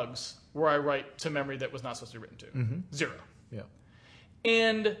no bugs where I write to memory that was not supposed to be written to. Zero. Yeah.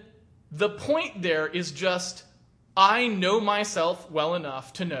 And the point there is just, I know myself well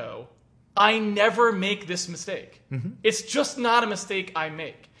enough to know I never make this mistake. It's just not a mistake I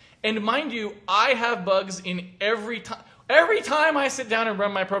make. And mind you, I have bugs in every time. Every time I sit down and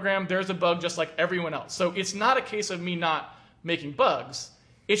run my program, there's a bug just like everyone else. So it's not a case of me not making bugs.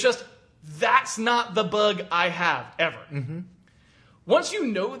 It's just, that's not the bug I have, ever. Once you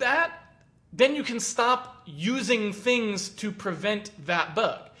know that, then you can stop using things to prevent that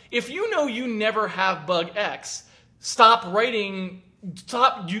bug. If you know you never have bug X,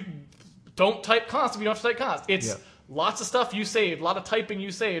 don't type const if you don't have to type const. It's lots of stuff you saved, a lot of typing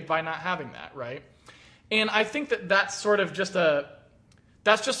you saved by not having that, right? And I think that's sort of just a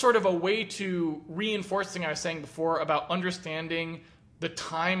way to reinforce the thing I was saying before about understanding the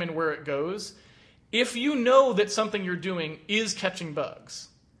time and where it goes. If you know that something you're doing is catching bugs,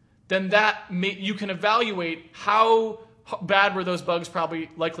 then you can evaluate how bad were those bugs probably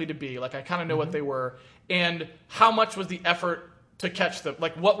likely to be. Like I kind of know what they were, and how much was the effort to catch them.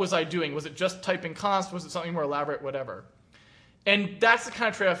 Like what was I doing? Was it just typing const? Was it something more elaborate? Whatever. And that's the kind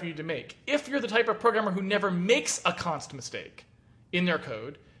of trade-off you need to make. If you're the type of programmer who never makes a const mistake in their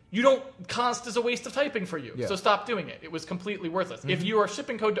code, const is a waste of typing for you. So stop doing it. It was completely worthless. If you are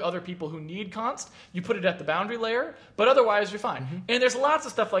shipping code to other people who need const, you put it at the boundary layer, but otherwise you're fine. And there's lots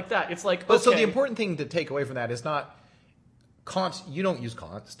of stuff like that. It's like, okay. So the important thing to take away from that is not const. You don't use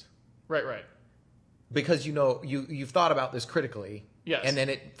const. Right. Because you know you've thought about this critically. Yes. And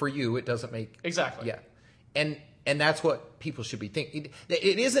then for you it doesn't make exactly. Yeah. And that's what people should be thinking.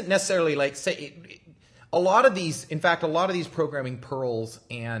 It isn't necessarily like, a lot of these programming pearls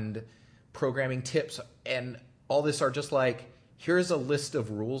and programming tips and all this are just like, here's a list of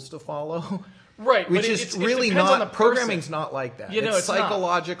rules to follow. Right. Which is really not, programming's not like that. It's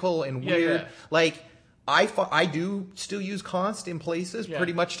psychological not. And weird. Like, I do still use const in places,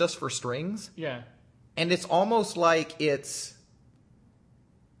 pretty much just for strings. Yeah. And it's almost like it's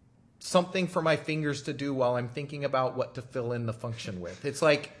something for my fingers to do while I'm thinking about what to fill in the function with. It's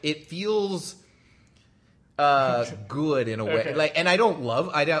like, it feels good in a way. Okay. Like, and I don't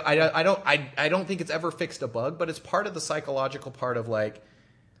think it's ever fixed a bug, but it's part of the psychological part of like,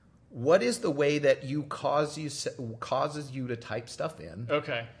 what is the way that causes you to type stuff in?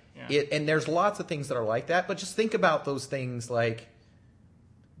 Okay. Yeah. And there's lots of things that are like that, but just think about those things. Like,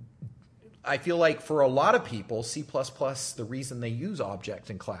 I feel like for a lot of people, C++, the reason they use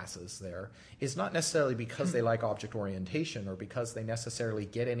object and classes there is not necessarily because they like object orientation or because they necessarily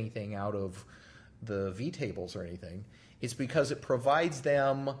get anything out of the vtables or anything. It's because it provides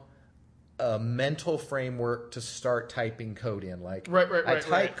them a mental framework to start typing code in. Like, I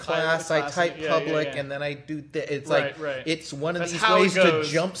type class, I type public, and then I do it's like it's one of these ways to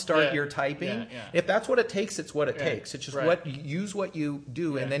jumpstart your typing. If that's what it takes, it's what it takes. It's just use what you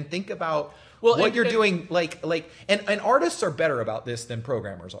do, and then think about what you're doing. And artists are better about this than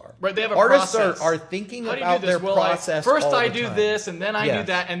programmers are. Right, they have a artists process. Are thinking about their process. First all I the do time. this, and then I do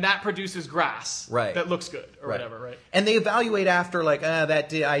that, and that produces grass. Right. That looks good, or whatever. Right. And they evaluate after, like,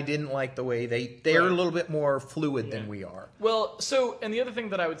 I didn't like the way they're a little bit more fluid than we are. Well, and the other thing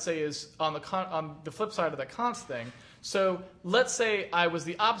that I would say is on the flip side of that const thing. So let's say I was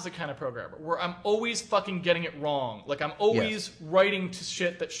the opposite kind of programmer, where I'm always fucking getting it wrong. Like I'm always writing to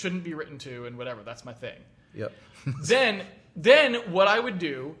shit that shouldn't be written to, and whatever. That's my thing. Yep. Then what I would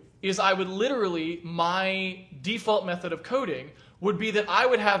do is I would literally, my default method of coding would be that I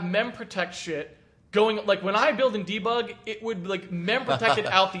would have memprotect shit going, like when I build and debug, it would like memprotect it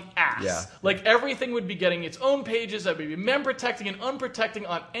out the ass. Yeah. Like everything would be getting its own pages. I would be memprotecting and unprotecting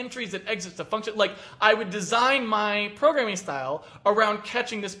on entries that exit the function. Like I would design my programming style around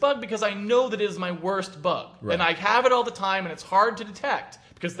catching this bug because I know that it is my worst bug. Right. And I have it all the time and it's hard to detect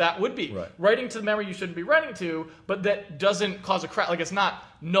because that would be writing to the memory you shouldn't be writing to, but that doesn't cause a crash. Like it's not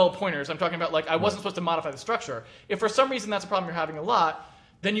null pointers. I'm talking about like I wasn't supposed to modify the structure. If for some reason that's a problem you're having a lot,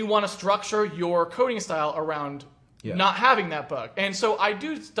 then you want to structure your coding style around not having that bug. And so I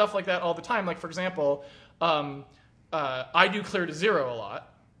do stuff like that all the time. Like, for example, I do clear to zero a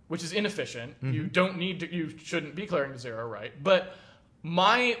lot, which is inefficient. Mm-hmm. You shouldn't be clearing to zero, right? But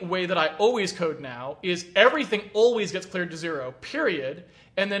my way that I always code now is everything always gets cleared to zero, period.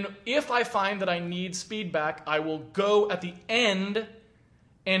 And then if I find that I need speed back, I will go at the end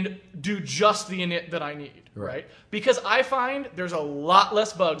and do just the init that I need, right? Because I find there's a lot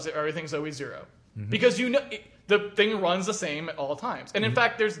less bugs if everything's always zero. Mm-hmm. Because the thing runs the same at all times. And in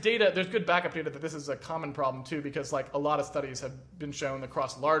fact, there's good backup data that this is a common problem too, because like a lot of studies have been shown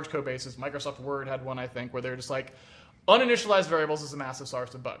across large code bases. Microsoft Word had one, I think, where they're just like, uninitialized variables is a massive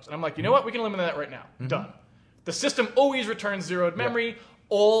source of bugs. And I'm like, you know what? We can eliminate that right now. Mm-hmm. Done. The system always returns zeroed memory. Yep.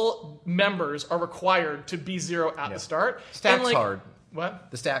 All members are required to be zero at the start. Stack's hard. What?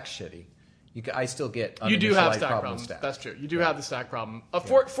 The stack's shitty. I still get uninitialized you do have stack problems. Stack. That's true. You do have the stack problem.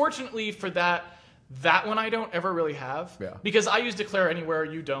 Fortunately for that one I don't ever really have. Yeah. Because I use declare anywhere,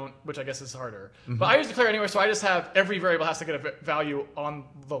 you don't, which I guess is harder. Mm-hmm. But I use declare anywhere, so I just have every variable has to get a value on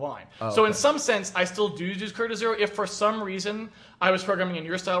the line. So in some sense, I still do declare to zero. If for some reason I was programming in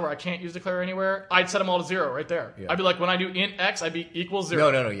your style where I can't use declare anywhere, I'd set them all to zero right there. Yeah. I'd be like, when I do int x, I'd be equals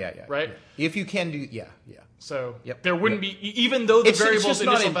zero. No, right? Yeah. If you can do, So there wouldn't be, even though the variable's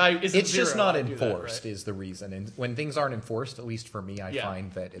initial value isn't it's zero. It's just not enforced is the reason. And when things aren't enforced, at least for me, I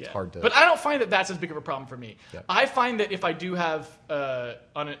find that it's hard to... But I don't find that that's as big of a problem for me. Yeah. I find that if I do have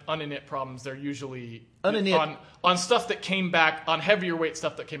uninit problems, they're usually on stuff that came back, on heavier weight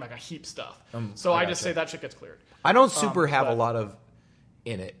stuff that came back, on heap stuff. So I just say that shit gets cleared. I don't have a lot of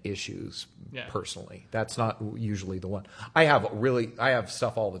init issues personally. That's not usually the one. I have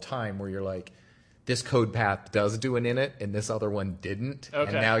stuff all the time where you're like, this code path does do an init, and this other one didn't.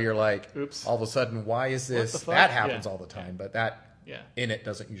 Okay. And now you're like, oops, all of a sudden, why is this? That happens all the time, but that init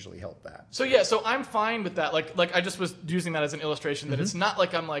doesn't usually help that. So I'm fine with that. Like I just was using that as an illustration that it's not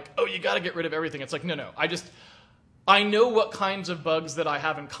like I'm like, oh, you got to get rid of everything. It's like, no. I know what kinds of bugs that I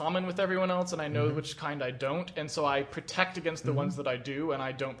have in common with everyone else, and I know which kind I don't, and so I protect against the ones that I do, and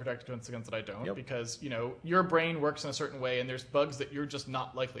I don't protect against the ones that I don't, because your brain works in a certain way, and there's bugs that you're just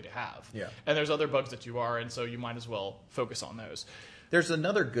not likely to have, and there's other bugs that you are, and so you might as well focus on those. There's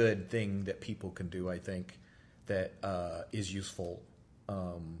another good thing that people can do, I think, that is useful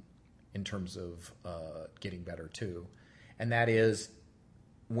in terms of getting better too, and that is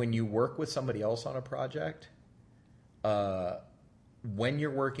when you work with somebody else on a project. When you're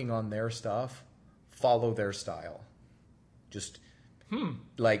working on their stuff, follow their style. Just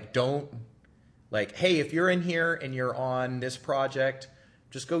don't hey, if you're in here and you're on this project,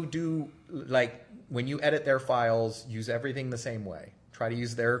 just go do when you edit their files, use everything the same way. Try to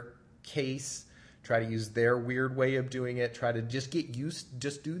use their case, try to use their weird way of doing it, try to just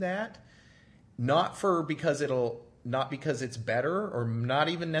just do that. Not because it's better, or not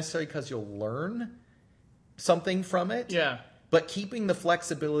even necessarily because you'll learn something from it, but keeping the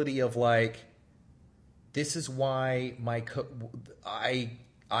flexibility of this is why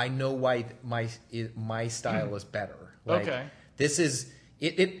I know why my style is better. This is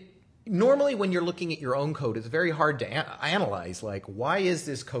it. Normally, when you're looking at your own code, it's very hard to analyze. Why is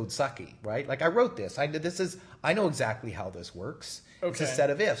this code sucky? Right? I wrote this. I did this. I know exactly how this works. Okay. It's a set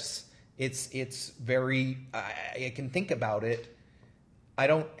of ifs. It's very. I can think about it. I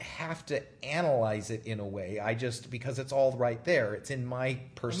don't have to analyze it in a way. I just, because it's all right there. It's in my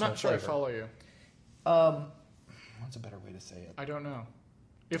personal I'm not sure flavor. I follow you. What's a better way to say it? I don't know.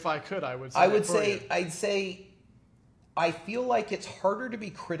 If I could, I would say I'd say I feel like it's harder to be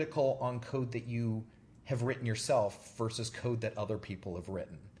critical on code that you have written yourself versus code that other people have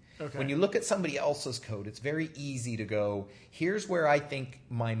written. Okay. When you look at somebody else's code, it's very easy to go, here's where I think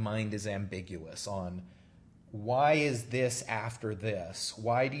my mind is ambiguous on why is this after this?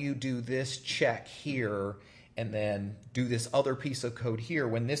 Why do you do this check here and then do this other piece of code here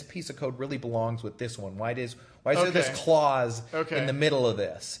when this piece of code really belongs with this one? Why is there this clause in the middle of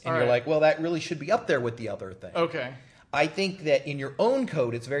this? And you're like, well, that really should be up there with the other thing. Okay. I think that in your own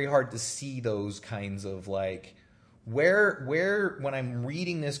code, it's very hard to see those kinds of where when I'm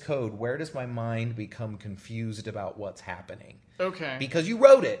reading this code, where does my mind become confused about what's happening? Okay. Because you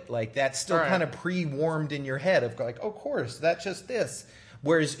wrote it. That's still kind of pre-warmed in your head of oh, of course, that's just this.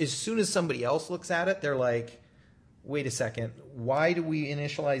 Whereas as soon as somebody else looks at it, they're like, wait a second, why do we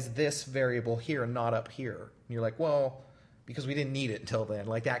initialize this variable here and not up here? And you're like, well, because we didn't need it until then,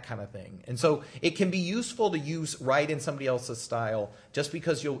 that kind of thing. And so it can be useful to write in somebody else's style just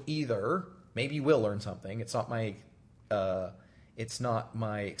because maybe you will learn something. It's not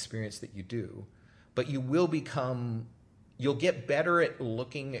my experience that you do, but you'll get better at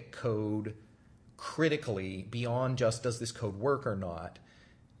looking at code critically beyond just does this code work or not.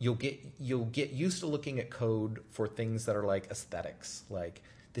 You'll get used to looking at code for things that are like aesthetics, like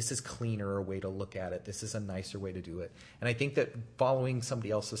this is cleaner a way to look at it. This is a nicer way to do it. And I think that following somebody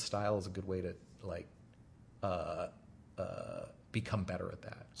else's style is a good way to like become better at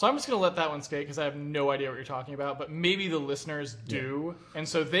that. So I'm just going to let that one skate because I have no idea what you're talking about, but maybe the listeners do. Yeah. And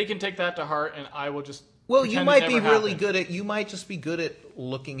so they can take that to heart and I will just you might be really good at, you might just be good at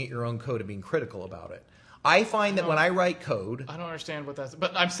looking at your own code and being critical about it. I find that when I write code... I don't understand what that's...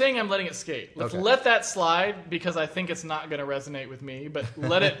 But I'm saying I'm letting it skate. Let's let that slide because I think it's not going to resonate with me. But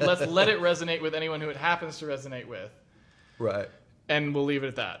let's let it resonate with anyone who it happens to resonate with. Right. And we'll leave it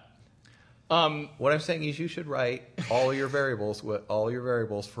at that. What I'm saying is you should write all your variables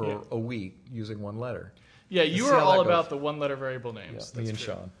for a week using one letter. Yeah, you are all about the one-letter variable names. Yeah, me and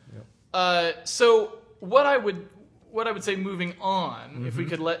Sean. Yep. So what I would say moving on, if we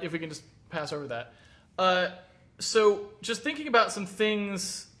can just pass over that. So just thinking about some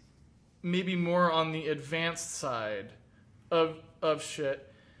things maybe more on the advanced side of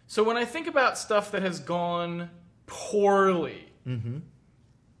shit. So when I think about stuff that has gone poorly,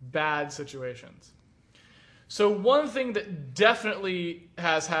 bad situations. So one thing that definitely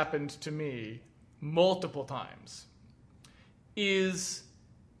has happened to me multiple times is,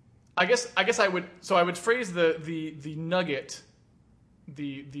 I guess I would phrase the nugget,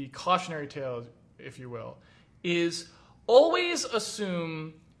 the cautionary tale, if you will, is always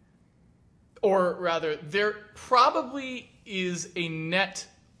assume, or rather, there probably is a net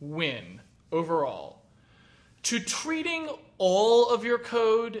win overall to treating all of your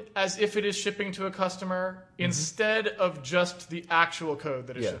code as if it is shipping to a customer instead of just the actual code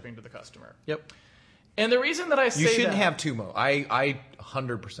that is shipping to the customer. Yep. And the reason that I say you shouldn't have two modes. I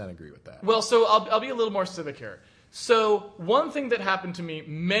 100% agree with that. Well, so I'll be a little more civic here. So one thing that happened to me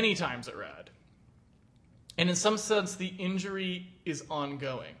many times at Rad, and in some sense the injury is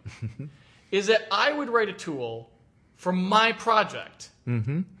ongoing, is that I would write a tool for my project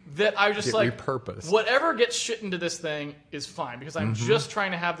that I just repurposed. Whatever gets shit into this thing is fine because I'm just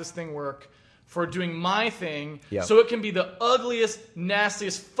trying to have this thing work for doing my thing so it can be the ugliest,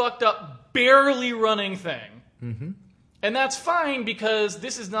 nastiest, fucked up, barely running thing. And that's fine because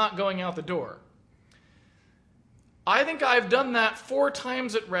this is not going out the door. I think I've done that 4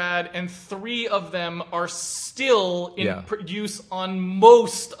 times at Rad, and 3 of them are still in use on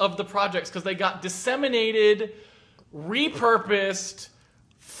most of the projects because they got disseminated, repurposed,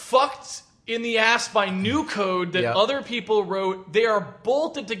 fucked in the ass by new code that other people wrote. They are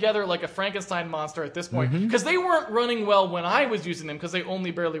bolted together like a Frankenstein monster at this point because they weren't running well when I was using them because they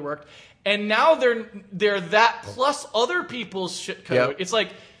only barely worked. And now they're that plus other people's shit code. It's like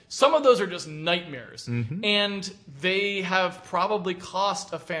some of those are just nightmares. And they have probably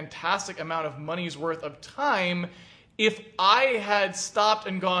cost a fantastic amount of money's worth of time if I had stopped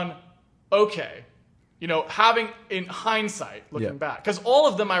and gone, okay, having in hindsight, looking back. Because all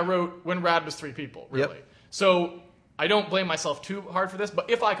of them I wrote when Rad was 3 people, really. So I don't blame myself too hard for this, but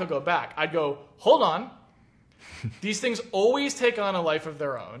if I could go back, I'd go, hold on. These things always take on a life of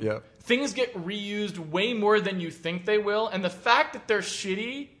their own. Things get reused way more than you think they will. And the fact that they're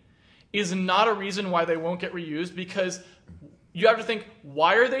shitty is not a reason why they won't get reused because you have to think,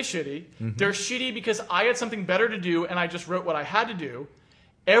 why are they shitty? They're shitty because I had something better to do and I just wrote what I had to do.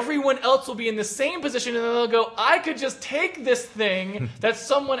 Everyone else will be in the same position and they'll go, I could just take this thing that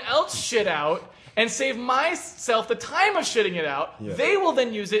someone else shit out and save myself the time of shitting it out. They will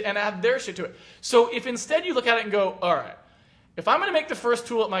then use it and add their shit to it. So if instead you look at it and go, all right, if I'm going to make the first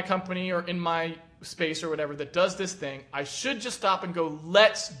tool at my company or in my space or whatever that does this thing, I should just stop and go,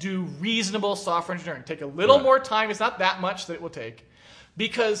 let's do reasonable software engineering. Take a little more time. It's not that much that it will take.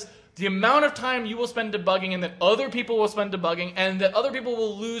 Because the amount of time you will spend debugging and that other people will spend debugging and that other people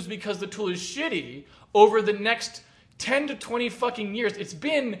will lose because the tool is shitty over the next 10 to 20 fucking years. It's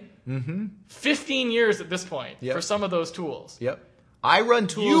been 15 years at this point for some of those tools. I run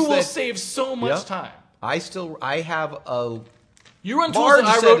tools you will save so much time. I have a... You run tools that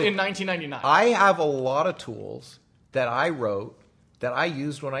I wrote in 1999. I have a lot of tools that I wrote that I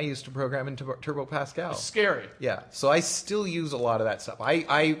used when I used to program in Turbo Pascal. It's scary. Yeah, so I still use a lot of that stuff.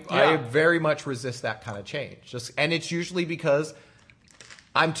 I very much resist that kind of change. And it's usually because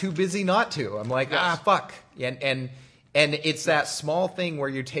I'm too busy not to. I'm like, fuck. And it's that small thing where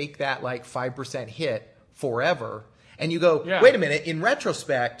you take that like 5% hit forever and you go, wait a minute, in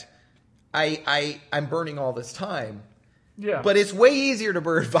retrospect, I'm burning all this time. But it's way easier to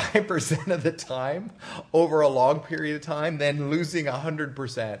burn 5% of the time over a long period of time than losing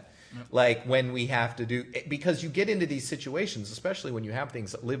 100%. Like when we have to do, because you get into these situations, especially when you have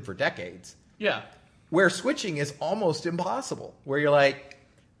things that live for decades. Yeah. Where switching is almost impossible. Where you're like,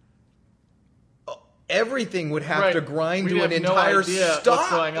 everything would have to grind to an entire stop,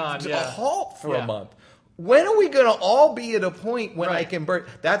 going on. a halt for a month. When are we going to all be at a point when I can burn?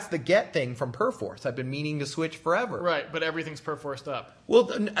 That's the get thing from Perforce. I've been meaning to switch forever. Right, but everything's Perforced up.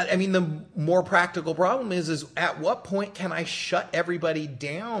 Well, I mean, the more practical problem is at what point can I shut everybody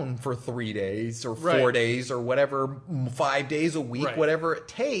down for 3 days or 4 days or whatever, 5 days a week, whatever it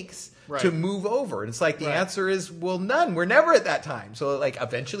takes to move over? And it's like the answer is, well, none. We're never at that time. So like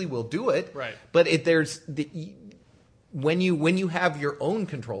eventually we'll do it. Right. But there's the... When you have your own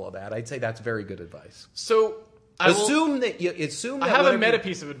control of that, I'd say that's very good advice. So I have a meta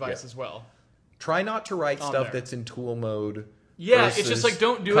piece of advice as well. Try not to write stuff that's in tool mode. Yeah, it's just like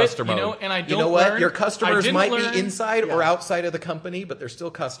don't do it. Mode. And I don't. You know what? Your customers might be inside or outside of the company, but they're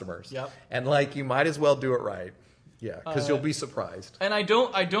still customers. Yep. And like you might as well do it right. Yeah, because you'll be surprised. And I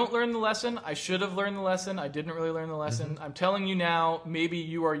don't learn the lesson. I should have learned the lesson. I didn't really learn the lesson. I'm telling you now, maybe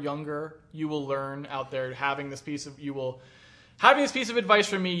you are younger. You will learn out there having this piece of advice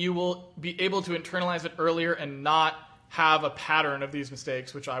from me, you will be able to internalize it earlier and not have a pattern of these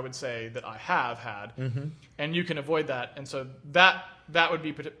mistakes, which I would say that I have had. And you can avoid that. And so that would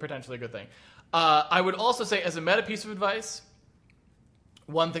be potentially a good thing. I would also say, as a meta piece of advice,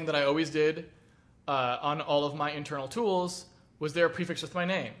 one thing that I always did on all of my internal tools was there a prefix with my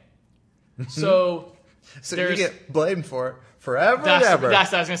name. So you get blamed for it forever and ever. That's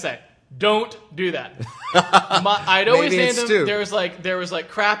what I was going to say. Don't do that. I'd always name them. There was like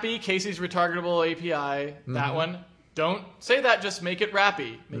crappy, Casey's retargetable API, that one. Don't say that, just make it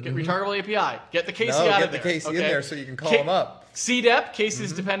Rappy. Make it retargetable API. Get the Casey out of there. Get the Casey in there so you can call them up. CDEP,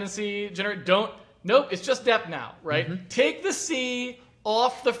 Casey's dependency generator. Nope, it's just DEP now, right? Take the C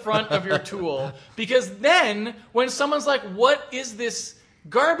off the front of your tool, because then when someone's like, what is this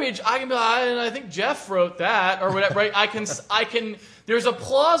garbage, I can be like, I think Jeff wrote that or whatever, right? I can there's a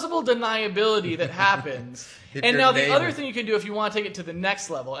plausible deniability that happens. And now the other thing you can do if you want to take it to the next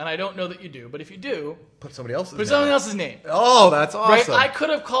level, and I don't know that you do, but if you do, put somebody else's name. Someone else's name. Oh, that's awesome. Right? I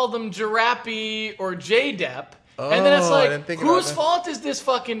could have called them Jirappy or JDEP. And then it's like, whose fault is this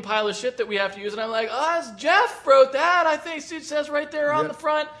fucking pile of shit that we have to use? And I'm like, Jeff wrote that. I think it says right there on the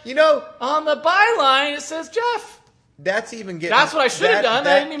front. On the byline, it says Jeff. That's even getting... That's what I should have done.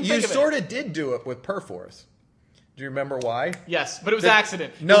 I didn't even think of it. You sort of did do it with Perforce. Do you remember why? Yes, but it was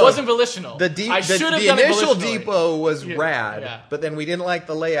accident. No, it wasn't volitional. The initial depot was rad, but then we didn't like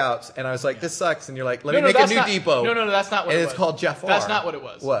the layouts, and I was like, this sucks. And you're like, let me make a new depot. No, that's not what it was. And it's called Jeff R. That's not what it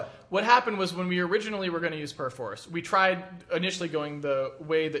was. What? What happened was when we originally were going to use Perforce, we tried initially going the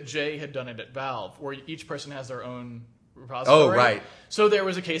way that Jay had done it at Valve, where each person has their own repository. Oh, right. So there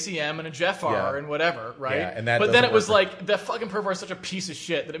was a KCM and a Jeff R and whatever, right? Yeah, and but then it was like, the fucking Perforce is such a piece of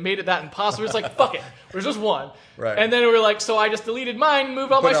shit that it made it that impossible. It's like, fuck it. There's just one. Right. And then we were like, so I just deleted mine,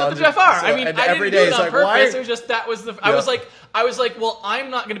 moved all my stuff to Jeff R. I mean, I didn't do it on purpose. It was just, that was the... I was like, well, I'm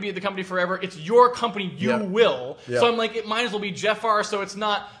not going to be at the company forever. It's your company. You will. So I'm like, it might as well be Jeff R. So it's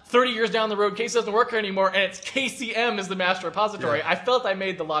not 30 years down the road, Case doesn't work here anymore, and it's KCM is the master repository. I felt I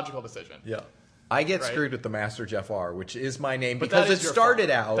made the logical decision. Yeah. I get screwed with the master Jeff R, which is my name, because it started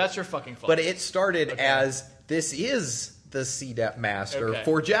out... That's your fucking fault. But it started as, this is the CDEP master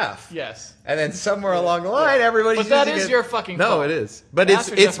for Jeff. Yes. And then somewhere along the line, everybody's But that is your fucking fault. No, it is. But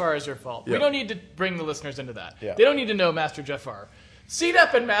Master Jeff R is your fault. We don't need to bring the listeners into that. They don't need to know Master Jeff R.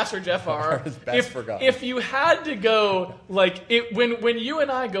 CDEP and Master Jeff R. If you had to go, like, when you and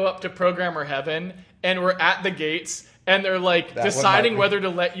I go up to Programmer Heaven and we're at the gates and they're like deciding whether to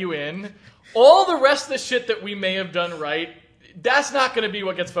let you in, all the rest of the shit that we may have done right, that's not going to be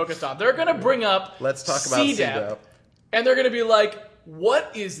what gets focused on. They're going to bring up Let's talk about CDEP. And they're going to be like,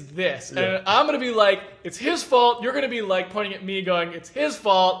 what is this? And I'm going to be like, it's his fault. You're going to be like pointing at me going, it's his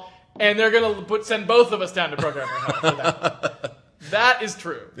fault. And they're going to send both of us down to Programmer Heaven for that. That is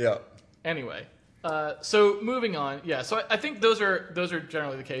true. Yeah. Anyway, so moving on. Yeah, so I think those are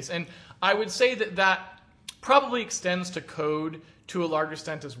generally the case. And I would say that probably extends to code to a larger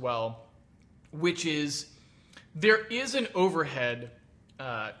extent as well, which is there is an overhead.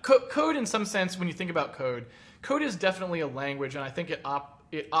 Code in some sense, when you think about code is definitely a language, and I think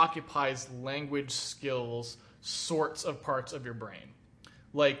it occupies language skills sorts of parts of your brain.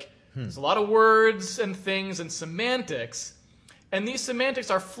 Like, there's a lot of words and things and semantics, and these semantics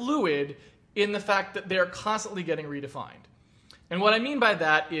are fluid in the fact that they're constantly getting redefined. And what I mean by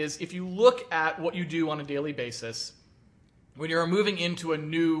that is if you look at what you do on a daily basis, when you're moving into a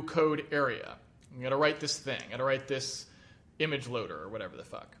new code area, you got to write this thing, got to write this image loader or whatever the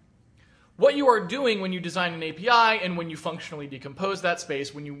fuck. What you are doing when you design an API and when you functionally decompose that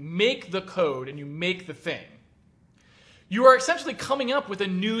space, when you make the code and you make the thing, you are essentially coming up with a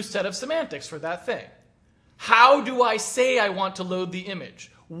new set of semantics for that thing. How do I say I want to load the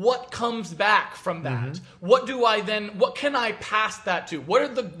image? What comes back from that? What can I pass that to?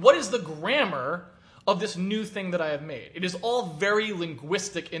 What is the grammar of this new thing that I have made? It is all very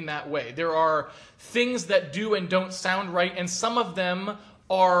linguistic in that way. There are things that do and don't sound right, and some of them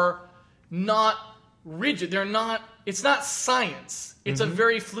are not rigid. It's not science. It's a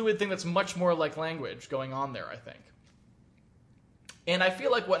very fluid thing that's much more like language going on there, I think. And I feel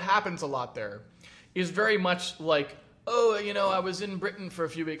like what happens a lot there is very much like, I was in Britain for a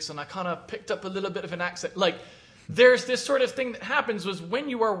few weeks and I kind of picked up a little bit of an accent. Like, there's this sort of thing that happens was when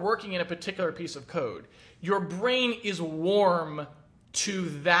you are working in a particular piece of code, your brain is warm to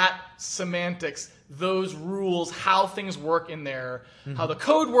that semantics, those rules, how things work in there, how the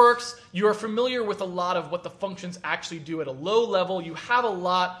code works. You are familiar with a lot of what the functions actually do at a low level. You have a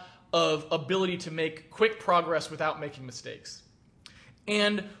lot of ability to make quick progress without making mistakes.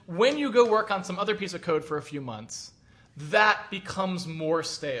 And when you go work on some other piece of code for a few months, that becomes more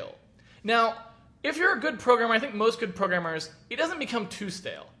stale. Now, if you're a good programmer, I think most good programmers, it doesn't become too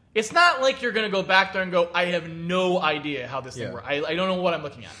stale. It's not like you're going to go back there and go, I have no idea how this thing works. I don't know what I'm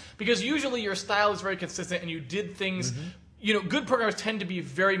looking at. Because usually your style is very consistent and you did things. Good programmers tend to be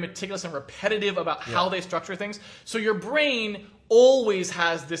very meticulous and repetitive about how they structure things. So your brain always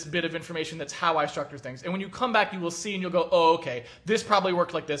has this bit of information that's how I structure things. And when you come back, you will see and you'll go, oh, okay, this probably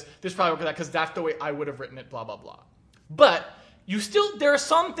worked like this probably worked like that, because that's the way I would have written it, blah, blah, blah. But there are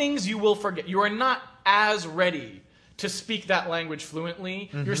some things you will forget. You are not as ready to speak that language fluently.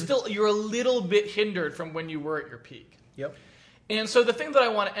 You're a little bit hindered from when you were at your peak. Yep. And so the thing that I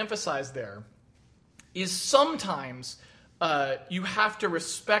want to emphasize there is sometimes you have to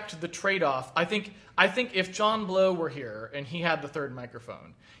respect the trade-off. I think if John Blow were here and he had the third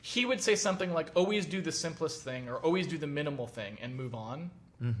microphone, he would say something like, always do the simplest thing or always do the minimal thing and move on.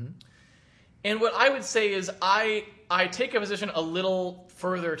 And what I would say is I take a position a little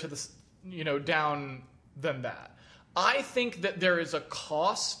further to the, down than that. I think that there is a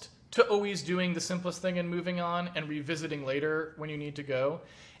cost to always doing the simplest thing and moving on and revisiting later when you need to go.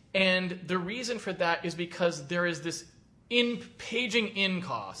 And the reason for that is because there is this paging in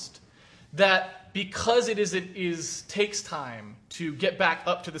cost that because it takes time to get back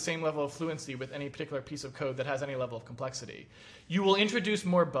up to the same level of fluency with any particular piece of code that has any level of complexity, you will introduce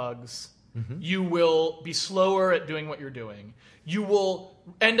more bugs. You will be slower at doing what you're doing. You will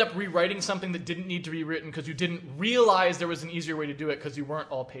end up rewriting something that didn't need to be written because you didn't realize there was an easier way to do it because you weren't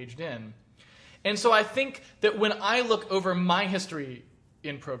all paged in. And so I think that when I look over my history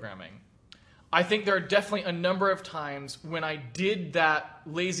in programming, I think there are definitely a number of times when I did that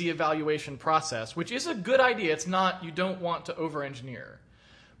lazy evaluation process, which is a good idea. It's not, you don't want to over-engineer.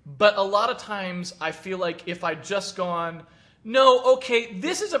 But a lot of times I feel like if I'd just gone, no, okay,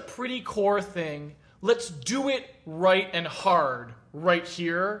 this is a pretty core thing. Let's do it right and hard right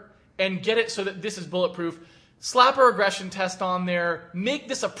here and get it so that this is bulletproof. Slap a regression test on there. Make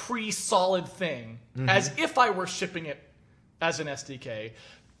this a pretty solid thing as if I were shipping it as an SDK.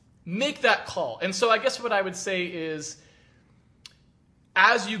 Make that call. And so I guess what I would say is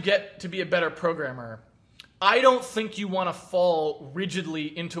as you get to be a better programmer, I don't think you want to fall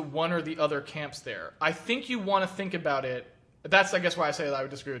rigidly into one or the other camps there. I think you want to think about it. That's, I guess, why I say that I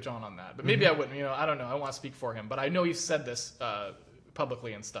would disagree with John on that. But maybe I wouldn't. I don't know. I don't want to speak for him. But I know he's said this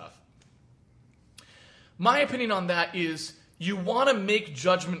publicly and stuff. My opinion on that is you want to make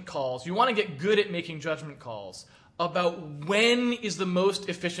judgment calls. You want to get good at making judgment calls about when is the most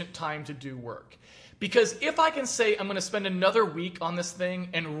efficient time to do work. Because if I can say I'm going to spend another week on this thing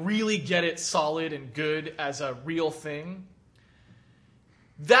and really get it solid and good as a real thing,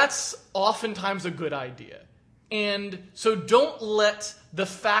 that's oftentimes a good idea. And so don't let the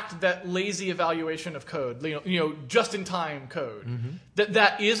fact that lazy evaluation of code, just-in-time code,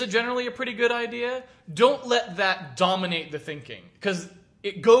 that is generally a pretty good idea, don't let that dominate the thinking. Because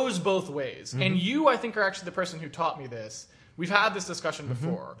it goes both ways. And you, I think, are actually the person who taught me this. We've had this discussion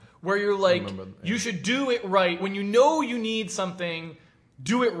before, where you're like, you should do it right. When you know you need something,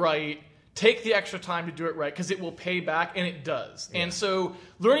 do it right. Take the extra time to do it right, because it will pay back, and it does. Yeah. And so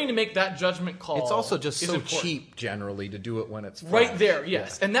learning to make that judgment call It's also just so important. Cheap, generally, to do it when it's fresh. Right there,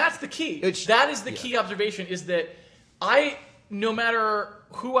 yes. Yeah. And that's the key. That is the key observation, is that no matter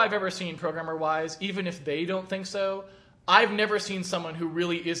who I've ever seen programmer-wise, even if they don't think so, I've never seen someone who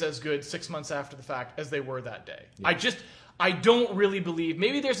really is as good 6 months after the fact as they were that day. Yeah. I don't really believe,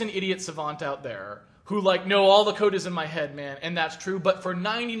 maybe there's an idiot savant out there who like, no, all the code is in my head, man, and that's true. But for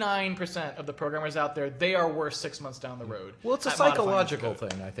 99% of the programmers out there, they are worse 6 months down the road. Well, it's a psychological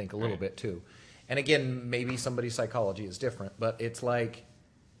thing, I think, a little bit too. And again, maybe somebody's psychology is different, but it's like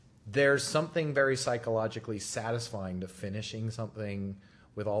there's something very psychologically satisfying to finishing something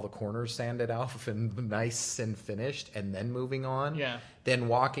with all the corners sanded off and nice and finished, and then moving on, than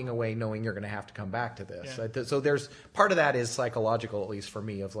walking away knowing you're going to have to come back to this. Yeah. So there's part of that is psychological, at least for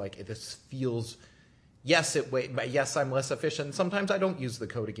me, of like, this feels, yes, I'm less efficient. Sometimes I don't use the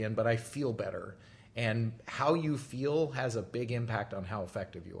code again, but I feel better. And how you feel has a big impact on how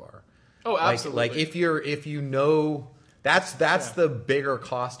effective you are. Oh, absolutely. Like if you know... That's the bigger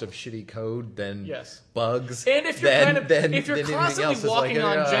cost of shitty code than bugs. And if you're constantly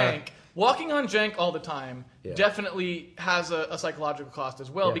walking on jank all the time definitely has a psychological cost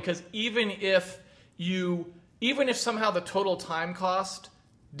as well. Because even if somehow the total time cost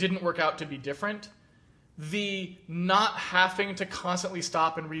didn't work out to be different, the not having to constantly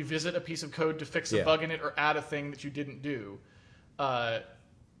stop and revisit a piece of code to fix a bug in it or add a thing that you didn't do.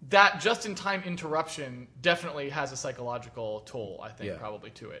 That just-in-time interruption definitely has a psychological toll, I think,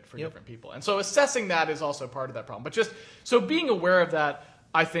 probably to it for different people. And so assessing that is also part of that problem. But just so being aware of that,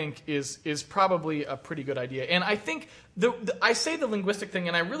 I think, is probably a pretty good idea. And I think I say the linguistic thing,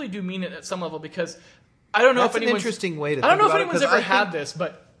 and I really do mean it at some level, because I don't know if anyone's... That's an interesting way to think about it. I don't know if anyone's ever had this,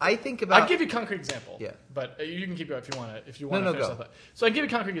 but... I think about... I'll give you a concrete example. Yeah. But you can keep going if you want to finish that. So I'll give you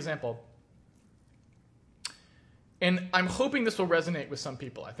a concrete example. And I'm hoping this will resonate with some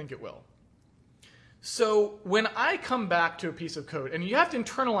people. I think it will. So when I come back to a piece of code, and you have to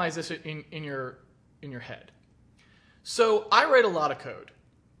internalize this in your head. So I write a lot of code.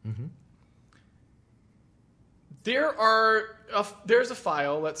 Mm-hmm. There's a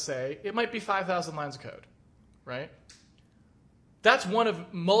file, let's say, it might be 5,000 lines of code, right? That's one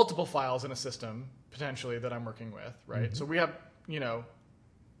of multiple files in a system, potentially, that I'm working with, right? Mm-hmm. So we have,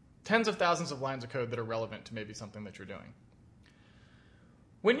 tens of thousands of lines of code that are relevant to maybe something that you're doing.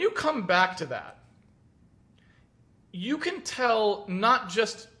 When you come back to that, you can tell, not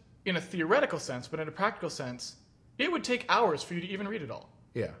just in a theoretical sense, but in a practical sense, it would take hours for you to even read it all.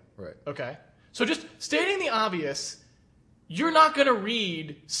 Yeah, right. Okay? So just stating the obvious, you're not going to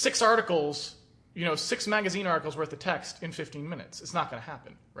read 6 articles, 6 magazine articles worth of text in 15 minutes. It's not going to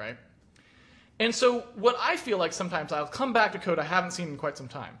happen, right? And so what I feel like sometimes, I'll come back to code I haven't seen in quite some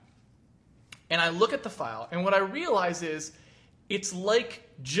time. And I look at the file, and what I realize is it's like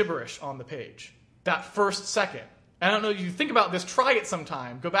gibberish on the page, that first second. I don't know if you think about this, try it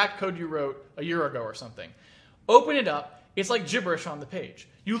sometime. Go back to code you wrote a year ago or something. Open it up, it's like gibberish on the page.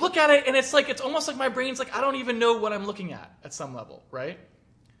 You look at it, and it's almost like my brain's like, I don't even know what I'm looking at some level, right?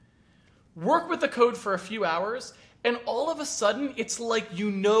 Work with the code for a few hours, and all of a sudden, it's like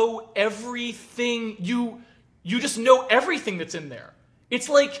you know everything, you just know everything that's in there. It's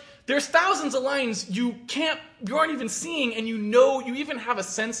like there's thousands of lines you aren't even seeing, and you even have a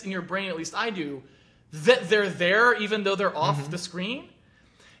sense in your brain, at least I do, that they're there even though they're off the screen.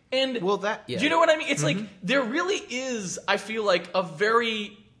 And do you know what I mean? It's like there really is, I feel like,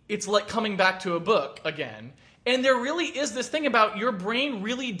 it's like coming back to a book again. And there really is this thing about your brain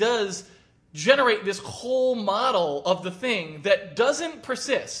really does generate this whole model of the thing that doesn't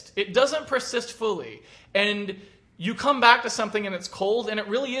persist. It doesn't persist fully. And you come back to something and it's cold, and it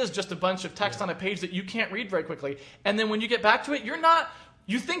really is just a bunch of text on a page that you can't read very quickly. And then when you get back to it,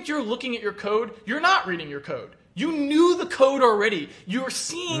 you think you're looking at your code, you're not reading your code. You knew the code already. You're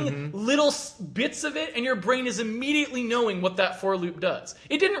seeing little bits of it, and your brain is immediately knowing what that for loop does.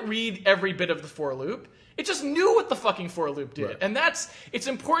 It didn't read every bit of the for loop. It just knew what the fucking for loop did. Right. And it's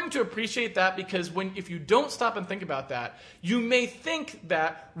important to appreciate that, because if you don't stop and think about that, you may think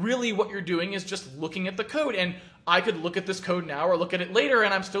that really what you're doing is just looking at the code. And I could look at this code now or look at it later,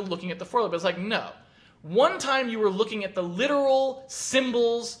 and I'm still looking at the for loop. It's like, no. One time you were looking at the literal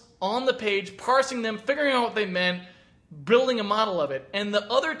symbols on the page, parsing them, figuring out what they meant, building a model of it. And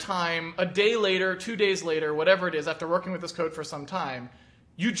the other time, a day later, 2 days later, whatever it is, after working with this code for some time,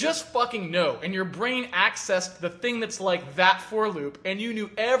 you just fucking know. And your brain accessed the thing that's like that for loop, and you knew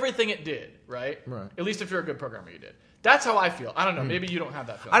everything it did, right? Right. At least if you're a good programmer, you did. That's how I feel. I don't know. Maybe you don't have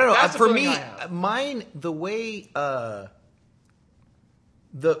that feeling. I don't know. That's for me, mine, the way...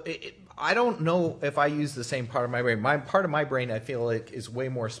 I don't know if I use the same part of my brain. Part of my brain, I feel like, is way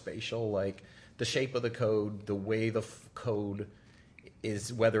more spatial. Like the shape of the code, the way the code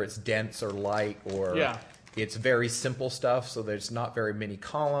is, whether it's dense or light, or it's very simple stuff. So there's not very many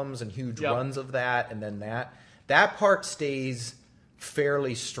columns and huge runs of that, and then that part stays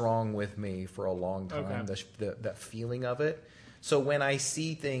fairly strong with me for a long time. Okay. That feeling of it. So when I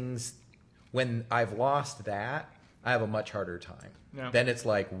see things when I've lost that, I have a much harder time. Yeah. Then it's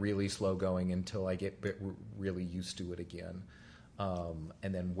like really slow going until I get really used to it again. And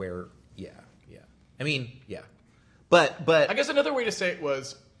then yeah. I mean, yeah. But I guess another way to say it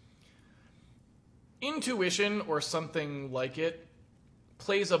was intuition or something like it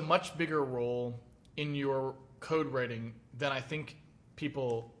plays a much bigger role in your code writing than I think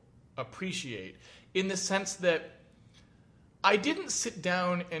people appreciate, in the sense that I didn't sit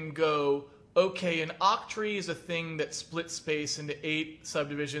down and go, okay, an octree is a thing that splits space into 8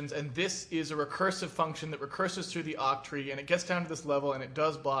 subdivisions, and this is a recursive function that recurses through the octree, and it gets down to this level, and it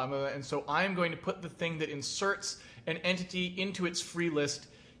does blah, blah, blah, and so I'm going to put the thing that inserts an entity into its free list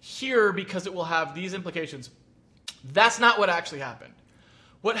here because it will have these implications. That's not what actually happened.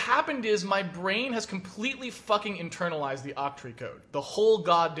 What happened is my brain has completely fucking internalized the octree code, the whole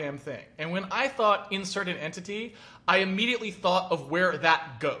goddamn thing. And when I thought insert an entity, I immediately thought of where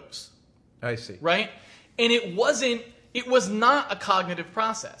that goes. I see. Right? And it was not a cognitive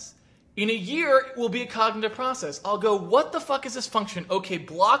process. In a year, it will be a cognitive process. I'll go, what the fuck is this function? Okay,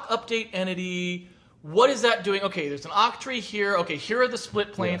 block update entity. What is that doing? Okay, there's an octree here. Okay, here are the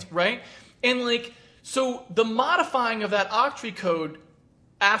split planes, right? And like, so the modifying of that octree code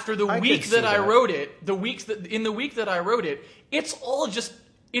after the week that I wrote it, in the week that I wrote it, it's all just,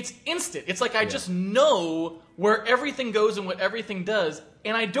 it's instant. It's like I just know where everything goes and what everything does,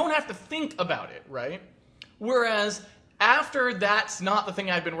 and I don't have to think about it, right? Whereas after that's not the thing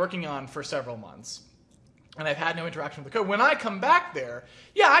I've been working on for several months, and I've had no interaction with the code, when I come back there,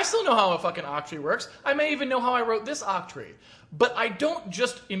 yeah, I still know how a fucking octree works. I may even know how I wrote this octree. But I don't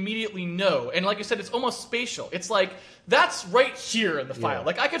just immediately know. And like I said, it's almost spatial. It's like, that's right here in the file. Yeah.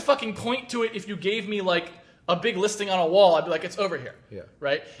 Like, I could fucking point to it if you gave me, like, a big listing on a wall. I'd be like, it's over here. Yeah.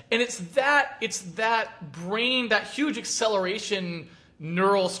 Right? And it's that brain, that huge acceleration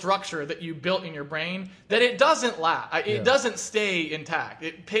neural structure that you built in your brain, that it doesn't last. It doesn't stay intact.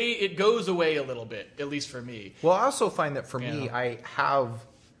 It goes away a little bit, at least for me. Well, I also find that for me,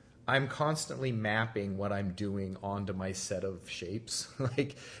 I'm constantly mapping what I'm doing onto my set of shapes.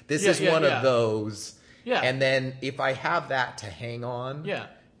 Like, this is one of those. Yeah. And then if I have that to hang on,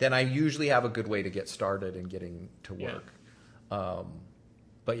 then I usually have a good way to get started and getting to work.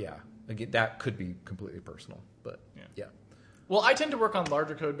 But yeah, again, that could be completely personal. But yeah. Well, I tend to work on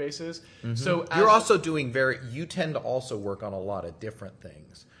larger code bases. Mm-hmm. So you're also you tend to also work on a lot of different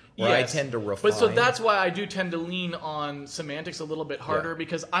things. Where I tend to refine. But so that's why I do tend to lean on semantics a little bit harder,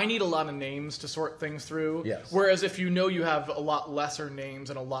 because I need a lot of names to sort things through. Yes. Whereas if you have a lot lesser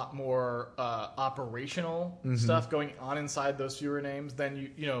names and a lot more operational stuff going on inside those fewer names, then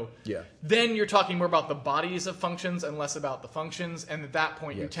then you're talking more about the bodies of functions and less about the functions. And at that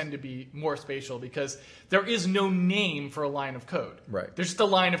point, you tend to be more spatial, because there is no name for a line of code. Right. There's just a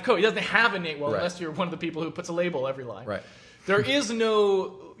line of code. It doesn't have a name. Well, unless you're one of the people who puts a label every line. Right. There is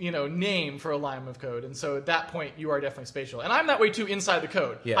no name for a line of code, and so at that point you are definitely spatial. And I'm that way too inside the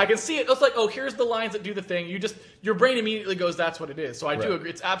code. Yeah. I can see it. It's like, oh, here's the lines that do the thing. Your brain immediately goes, that's what it is. So I do agree.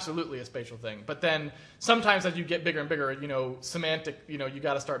 It's absolutely a spatial thing. But then sometimes as you get bigger and bigger, semantic, you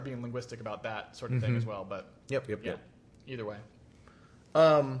got to start being linguistic about that sort of thing as well. But yep. Either way.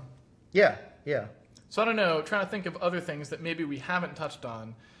 Yeah. So I don't know. Trying to think of other things that maybe we haven't touched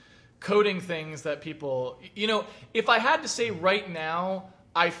on. Coding things that people, if I had to say right now,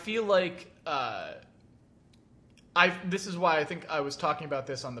 I feel like this is why I think I was talking about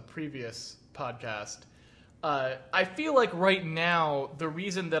this on the previous podcast. I feel like right now, the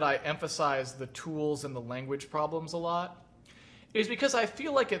reason that I emphasize the tools and the language problems a lot is because I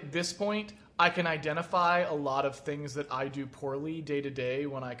feel like at this point, I can identify a lot of things that I do poorly day to day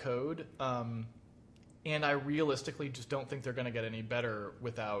when I code. And I realistically just don't think they're going to get any better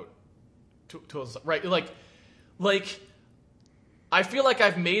without tools, right? Like, I feel like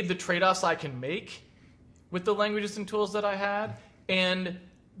I've made the trade-offs I can make with the languages and tools that I had, and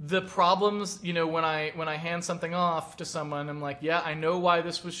the problems, when I hand something off to someone, I'm like, yeah, I know why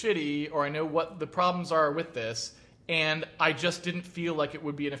this was shitty, or I know what the problems are with this, and I just didn't feel like it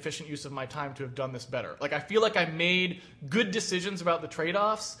would be an efficient use of my time to have done this better. Like, I feel like I made good decisions about the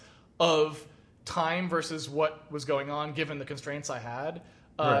trade-offs of time versus what was going on given the constraints I had.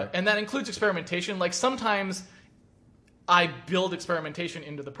 And that includes experimentation. Like, sometimes I build experimentation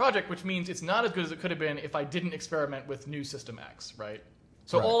into the project, which means it's not as good as it could have been if I didn't experiment with new system X, right?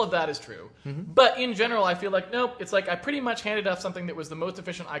 So all of that is true. Mm-hmm. But in general, I feel like, nope, it's like I pretty much handed off something that was the most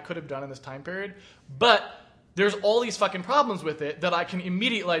efficient I could have done in this time period. But there's all these fucking problems with it that I can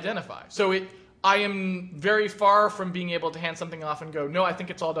immediately identify. So I am very far from being able to hand something off and go, no, I think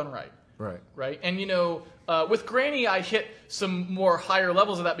it's all done right. Right? And, with Granny, I hit some more higher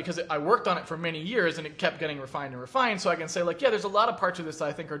levels of that because I worked on it for many years and it kept getting refined and refined. So I can say, there's a lot of parts of this that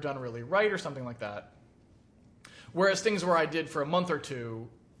I think are done really right or something like that. Whereas things where I did for a month or two,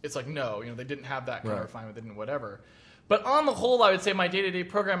 it's no, they didn't have that kind of refinement, they didn't whatever. But on the whole, I would say my day-to-day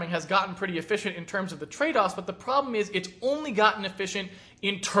programming has gotten pretty efficient in terms of the trade-offs, but the problem is it's only gotten efficient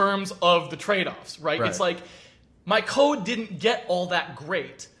in terms of the trade-offs, right? It's my code didn't get all that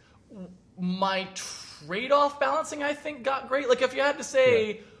great. My trade-off balancing, I think, got great. If you had to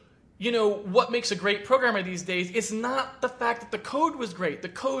say, what makes a great programmer these days, it's not the fact that the code was great. The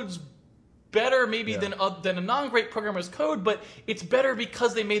code's better maybe than a non-great programmer's code, but it's better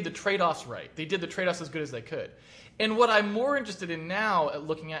because they made the trade-offs right. They did the trade-offs as good as they could. And what I'm more interested in now at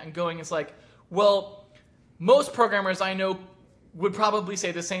looking at and going is most programmers I know would probably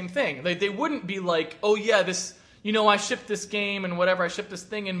say the same thing. They wouldn't be oh yeah, this, I shipped this game and whatever, I shipped this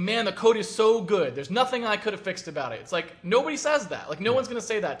thing and man, the code is so good. There's nothing I could have fixed about it. It's nobody says that. No one's going to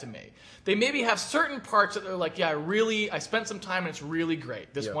say that to me. They maybe have certain parts that they're yeah, I spent some time and it's really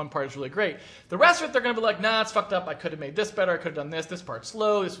great. This one part is really great. The rest of it, they're going to be nah, it's fucked up. I could have made this better. I could have done this. This part's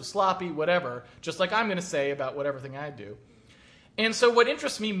slow. This was sloppy, whatever. Just like I'm going to say about whatever thing I do. And so what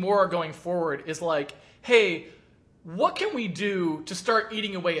interests me more going forward is hey, what can we do to start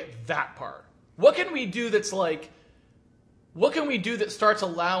eating away at that part? What can we do that's what can we do that starts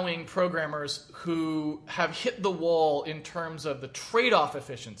allowing programmers who have hit the wall in terms of the trade-off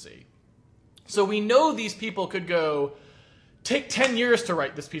efficiency? So we know these people could go, take 10 years to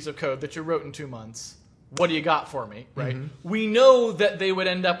write this piece of code that you wrote in 2 months. What do you got for me, right? Mm-hmm. We know that they would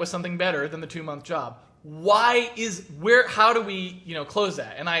end up with something better than the 2-month job. How do we, close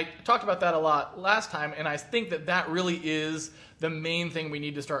that? And I talked about that a lot last time, and I think that really is the main thing we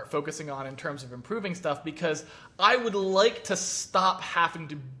need to start focusing on in terms of improving stuff, because I would like to stop having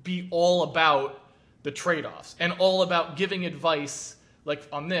to be all about the trade-offs and all about giving advice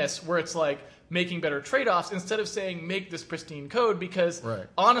on this, where it's making better trade-offs instead of saying make this pristine code, because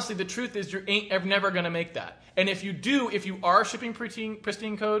honestly the truth is you ain't never going to make that. And if you are shipping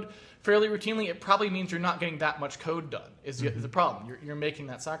pristine code fairly routinely, it probably means you're not getting that much code done is the problem. You're making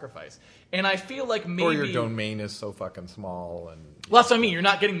that sacrifice. And I feel maybe... Or your domain is so fucking small. Well, that's what I mean. You're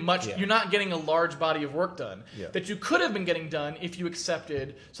not getting much. Yeah. You're not getting a large body of work done that you could have been getting done if you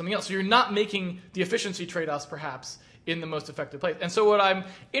accepted something else. So you're not making the efficiency trade-offs perhaps in the most effective place. And so what I'm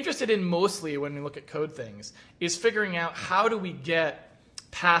interested in mostly when we look at code things is figuring out how do we get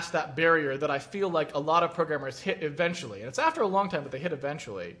past that barrier that I feel a lot of programmers hit eventually. And it's after a long time, but they hit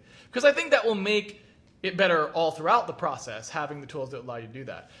eventually. Because I think that will make it better all throughout the process, having the tools that allow you to do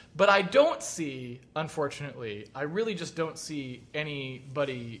that. But I don't see, unfortunately, I really just don't see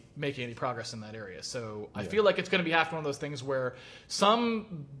anybody making any progress in that area. So I feel it's going to be one of those things where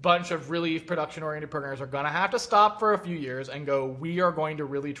some bunch of really production-oriented programmers are going to have to stop for a few years and go, we are going to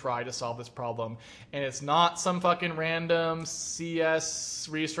really try to solve this problem. And it's not some fucking random CS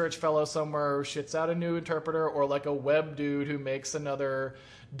research fellow somewhere who shits out a new interpreter, or a web dude who makes another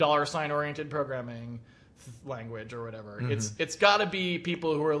 $oriented programming language or whatever. Mm-hmm. It's got to be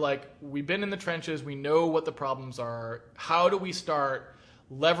people who are we've been in the trenches, we know what the problems are. How do we start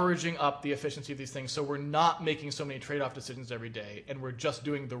leveraging up the efficiency of these things so we're not making so many trade-off decisions every day and we're just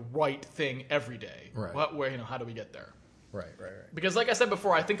doing the right thing every day? Right. How do we get there? Right. Because like I said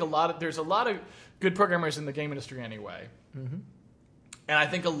before, I think there's a lot of good programmers in the game industry anyway. Mm-hmm. And I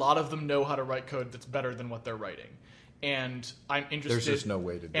think a lot of them know how to write code that's better than what they're writing. And I'm interested. There's just no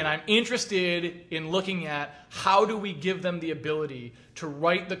way to do it. And I'm interested in looking at how do we give them the ability to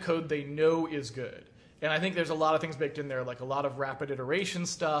write the code they know is good. And I think there's a lot of things baked in there, a lot of rapid iteration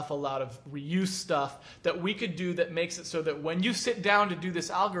stuff, a lot of reuse stuff that we could do that makes it so that when you sit down to do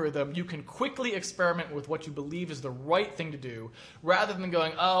this algorithm, you can quickly experiment with what you believe is the right thing to do, rather than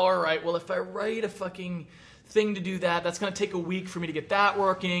going, oh, all right, well, if I write a fucking thing to do that's going to take a week for me to get that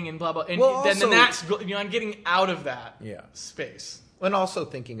working and blah blah. And then that's I'm getting out of that space. And also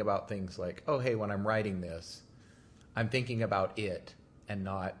thinking about things oh, hey, when I'm writing this, I'm thinking about it and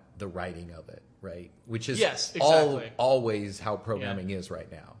not the writing of it, right? Which is always how programming is right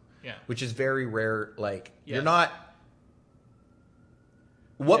now. Yeah. Which is very rare. You're not.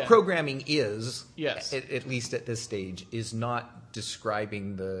 What programming is, at least at this stage, is not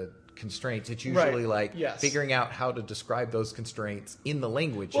describing the constraints. It's usually figuring out how to describe those constraints in the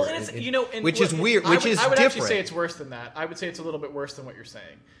language. Well, which is weird. Which is different. I would actually say it's worse than that. I would say it's a little bit worse than what you're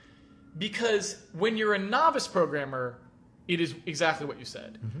saying, because when you're a novice programmer, it is exactly what you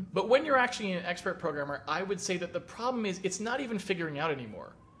said. Mm-hmm. But when you're actually an expert programmer, I would say that the problem is it's not even figuring out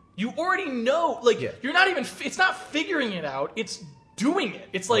anymore. You already know. You're not even. It's not figuring it out. It's doing it.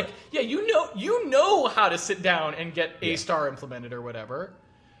 It's like, you know how to sit down and get A star implemented or whatever,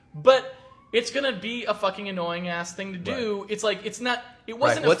 but it's gonna be a fucking annoying ass thing to do. Right. It's like it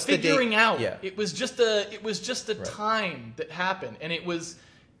wasn't a figuring out. Yeah. It was just a time that happened, and it was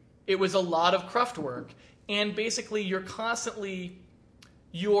a lot of cruft work. And basically, you're caught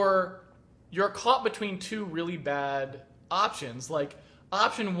between two really bad options. Like,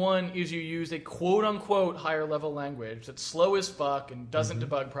 option one is you use a quote-unquote higher-level language that's slow as fuck and doesn't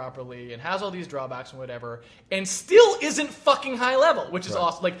debug properly and has all these drawbacks and whatever, and still isn't fucking high-level, which is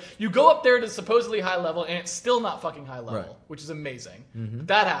awesome. Like, you go up there to supposedly high-level, and it's still not fucking high-level, which is amazing. But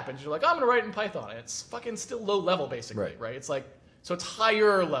that happens. You're like, I'm going to write in Python, and it's fucking still low-level, basically, right? It's like, so it's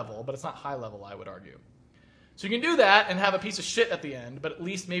higher level, but it's not high-level, I would argue. So you can do that and have a piece of shit at the end, but at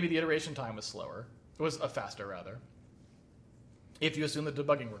least maybe the iteration time was slower. It was faster, rather. If you assume the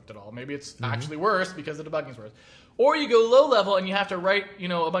debugging worked at all. Maybe it's actually worse because the debugging's worse. Or you go low level and you have to write,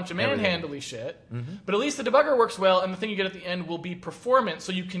 a bunch of manhandly shit. But at least the debugger works well, and the thing you get at the end will be performance,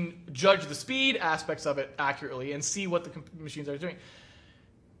 so you can judge the speed aspects of it accurately and see what the machines are doing.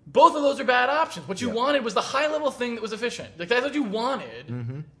 Both of those are bad options. What you wanted was the high-level thing that was efficient. Like, that's what you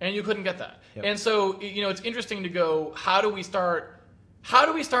wanted, and you couldn't get that. Yep. And so, it's interesting to go, how do we start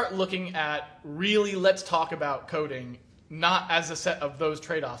looking at really, let's talk about coding, not as a set of those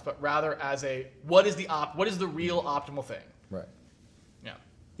trade-offs, but rather as what is the real optimal thing? Right. Yeah.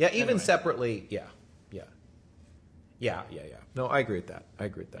 Yeah, even separately, yeah. No, I agree with that.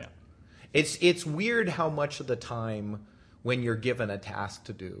 Yeah. It's weird how much of the time when you're given a task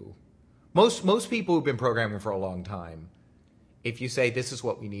to do, most people who've been programming for a long time, if you say this is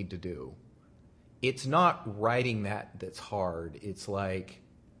what we need to do, it's not writing that's hard. It's like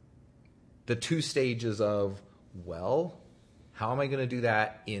the two stages of, well, how am I going to do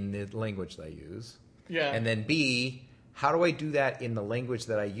that in the language that I use? Yeah. And then B, how do I do that in the language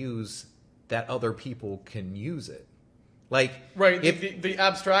that I use that other people can use it? Like, right, the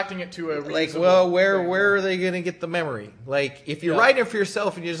abstracting it to a reasonable... Like, well, where are they going to get the memory? Like, if you're writing it for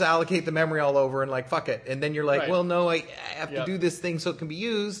yourself and you just allocate the memory all over and like, fuck it. And then you're like, well, no, I have to do this thing so it can be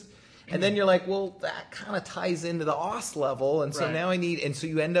used. And then you're like, well, that kind of ties into the OS level. And so now I need... And so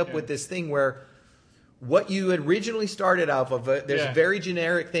you end up with this thing where what you had originally started off of, there's a very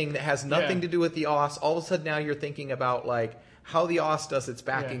generic thing that has nothing to do with the OS. All of a sudden now you're thinking about, like, how the OS does its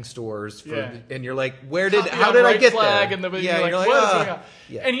backing stores, and you're like, how did I get there? And you're like, what is going on?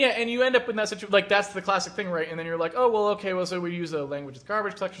 Yeah. And you end up in that situation, like, that's the classic thing, right? And then you're like, oh, well, okay, well, so we use a language with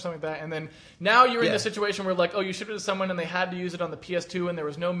garbage collector or something like that, and then now you're in the situation where, like, oh, you shipped it to someone and they had to use it on the PS2 and there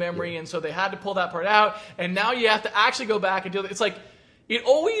was no memory, and so they had to pull that part out, and now you have to actually go back and do it. It's like, it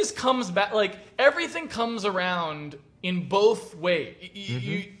always comes back, like, everything comes around in both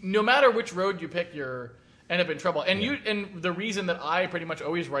ways. No matter which road you pick, you're end up in trouble. And and the reason that I pretty much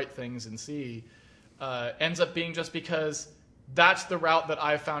always write things in C ends up being just because that's the route that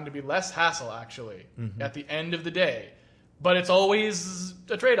I've found to be less hassle, actually, at the end of the day. But it's always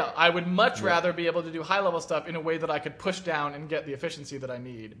a trade-off. I would much rather be able to do high-level stuff in a way that I could push down and get the efficiency that I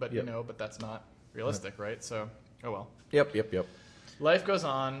need. But, but that's not realistic, right? So, oh well. Yep. Life goes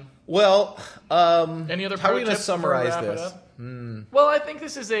on. Well, any other how are we going to summarize this? Well, I think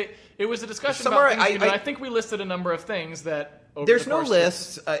this is it was a discussion about things I think we listed a number of things that there's no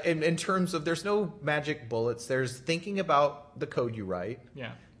list in terms of there's no magic bullets. There's thinking about the code you write.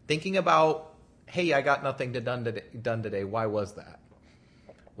 Yeah. Thinking about, hey, I got nothing done today. Why was that?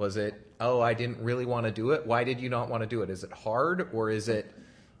 Was it, oh, I didn't really want to do it? Why did you not want to do it? Is it hard, or is it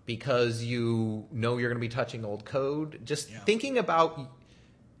because you know you're going to be touching old code? Just thinking about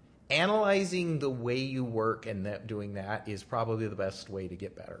analyzing the way you work and doing that is probably the best way to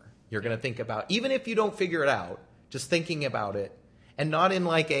get better. You're going to think about, even if you don't figure it out, just thinking about it, and not in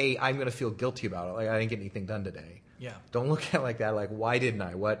like I'm going to feel guilty about it, like I didn't get anything done today. Yeah. Don't look at it like that, like, why didn't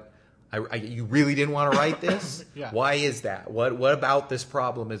I? You really didn't want to write this? Why is that? What about this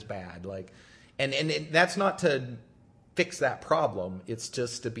problem is bad? Like, and that's not to fix that problem. It's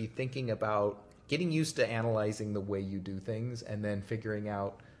just to be thinking about getting used to analyzing the way you do things, and then figuring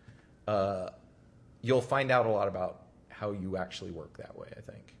out, you'll find out a lot about how you actually work that way, I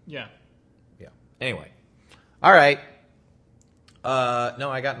think. Yeah. Anyway. All right. No,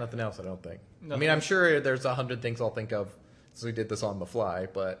 I got nothing else, I don't think. Nothing. I mean, I'm sure there's 100 things I'll think of since we did this on the fly,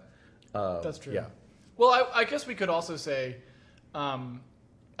 but... that's true. Yeah. Well, I guess we could also say,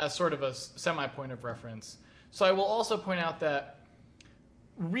 as sort of a semi-point of reference, so I will also point out that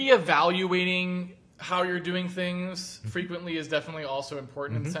reevaluating how you're doing things frequently is definitely also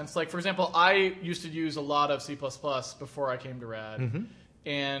important in the sense, like, for example, I used to use a lot of C++ before I came to RAD,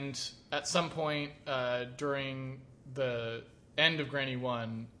 and at some point during the end of Granny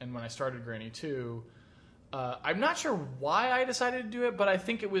 1 and when I started Granny 2, I'm not sure why I decided to do it, but I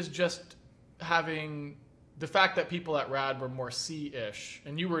think it was just having the fact that people at RAD were more C-ish,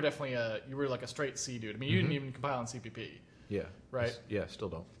 and you were definitely like a straight C dude. I mean, you didn't even compile in CPP. Yeah. Right? Yeah, still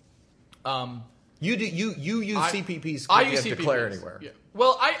don't. You use CPPs. I you use have CPPs. Declare Anywhere. Yeah.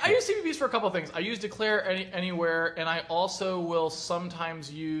 Well, I use CPPs for a couple of things. I use Declare Anywhere, and I also will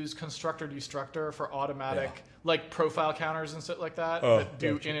sometimes use Constructor Destructor for automatic like profile counters and stuff like that that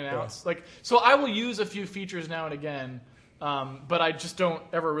do in and outs. Like, so I will use a few features now and again, but I just don't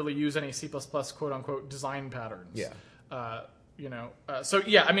ever really use any C++ quote unquote design patterns. Yeah. So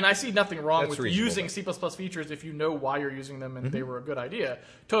yeah, I mean, I see nothing wrong That's with using C++ features if you know why you're using them and they were a good idea.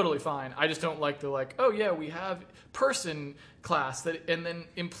 Totally fine. I just don't like the oh yeah, we have person class that and then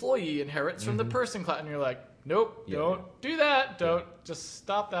employee inherits from the person class, and you're like, nope, don't do that. Don't just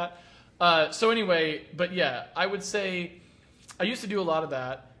stop that. So anyway, but yeah, I would say I used to do a lot of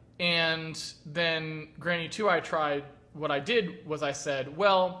that, and then Granny 2 I tried. What I did was I said,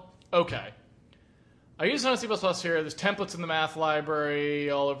 well, okay. I use a ton of C++ here. There's templates in the math library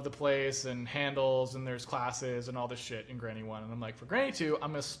all over the place and handles, and there's classes and all this shit in Granny 1. And I'm like, for Granny 2,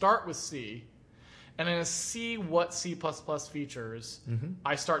 I'm going to start with C, and I'm going to see what C++ features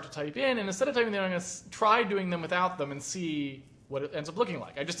I start to type in. And instead of typing them, I'm going to try doing them without them and see what it ends up looking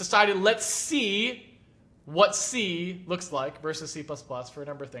like. I just decided, let's see what C looks like versus C++ for a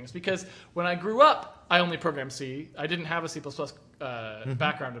number of things. Because when I grew up, I only programmed C. I didn't have a C++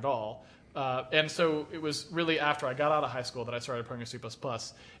 background at all. And so it was really after I got out of high school that I started programming C++,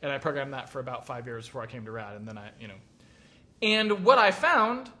 and I programmed that for about 5 years before I came to RAD, and then And what I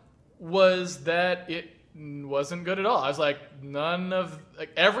found was that it wasn't good at all. I was like,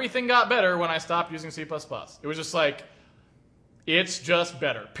 everything got better when I stopped using C++. It was just like, it's just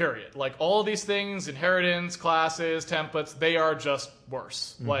better, period. Like, all these things, inheritance, classes, templates, they are just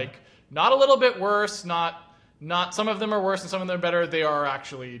worse. Like, not a little bit worse, not some of them are worse and some of them are better. They are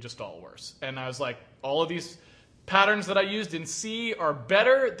actually just all worse. And I was like, all of these patterns that I used in C are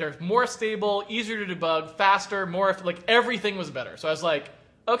better. They're more stable, easier to debug, faster, more, like everything was better. So I was like,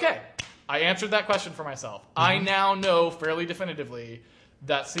 okay, I answered that question for myself. I now know fairly definitively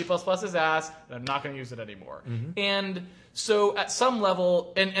that C++ is ass, and I'm not going to use it anymore. And so at some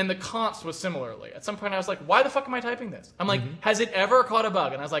level, and the const was similarly. At some point I was like, why the fuck am I typing this? I'm like, has it ever caught a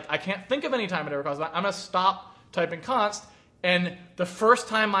bug? And I was like, I can't think of any time it ever caused a bug. I'm going to stop typing const, and the first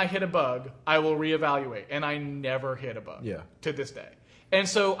time I hit a bug, I will reevaluate. And I never hit a bug to this day. And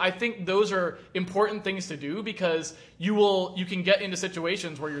so I think those are important things to do, because you can get into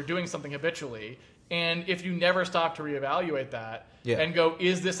situations where you're doing something habitually, and if you never stop to reevaluate that and go,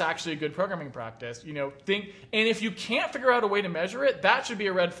 is this actually a good programming practice? And if you can't figure out a way to measure it, that should be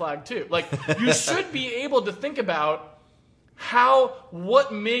a red flag too. Like, you should be able to think about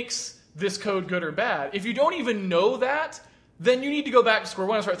what makes this code good or bad. If you don't even know that, then you need to go back to square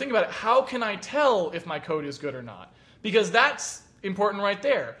one and start thinking about it. How can I tell if my code is good or not? Because that's important right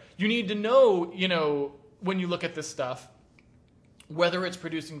there. You need to know, when you look at this stuff, whether it's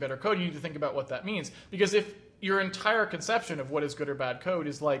producing better code, you need to think about what that means. Because if your entire conception of what is good or bad code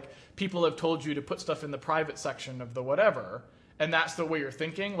is like people have told you to put stuff in the private section of the whatever, and that's the way you're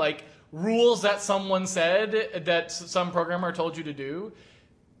thinking, like rules that someone said that some programmer told you to do,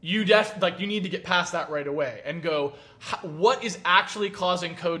 you need to get past that right away and go, what is actually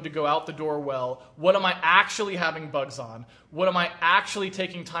causing code to go out the door well? What am I actually having bugs on? What am I actually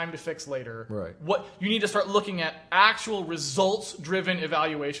taking time to fix later? Right. What you need to start looking at actual results-driven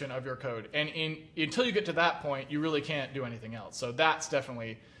evaluation of your code. And until you get to that point, you really can't do anything else. So that's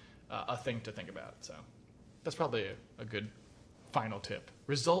definitely a thing to think about. So that's probably a good final tip.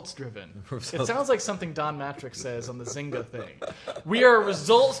 Results-driven. It sounds like something Don Matrix says on the Zynga thing. We are a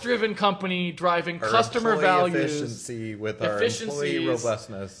results-driven company driving customer values. Efficiency with our employee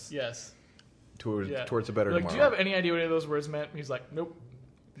robustness. Yes. Towards a better tomorrow. Do you have any idea what any of those words meant? He's like, nope.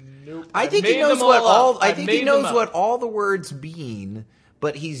 I think he knows what all the words mean,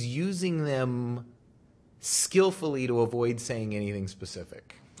 but he's using them skillfully to avoid saying anything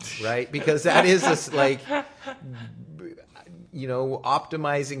specific, right? Because that is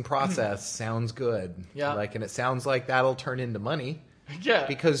optimizing process sounds good. Yeah. And it sounds like that'll turn into money. Yeah.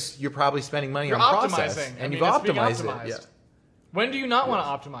 Because you're probably spending money on process. And you've optimized it. Yeah. When do you not want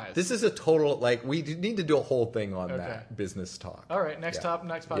to optimize? This is a total, we need to do a whole thing on that business talk. All right. Next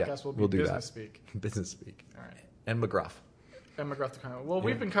podcast will be business speak. Business speak. All right. And McGruff. And McGruff the Crime. Well,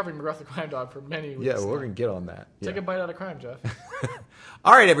 we've been covering McGruff the Crime Dog for many weeks. Yeah, we're going to get on that. Take a bite out of crime, Jeff.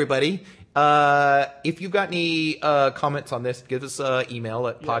 All right, everybody. If you've got any comments on this, give us an email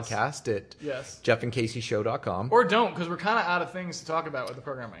at podcast at jeffandcaseyshow.com. Or don't, because we're kind of out of things to talk about with the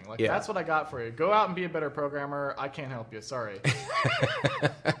programming. Like, that's what I got for you. Go out and be a better programmer. I can't help you. Sorry.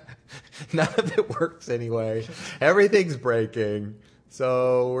 None of it works anyway. Everything's breaking.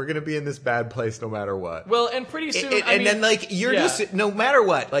 So we're going to be in this bad place no matter what. Well, and pretty soon... then, like, you're just... No matter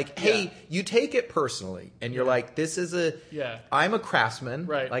what. Like, hey, you take it personally. And you're like, this is a... I'm a craftsman.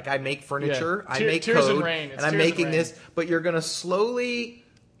 Right. Like, I make furniture. I make tears code. And rain. And I'm making this. But you're going to slowly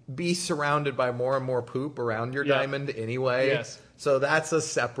be surrounded by more and more poop around your diamond anyway. Yes. So that's a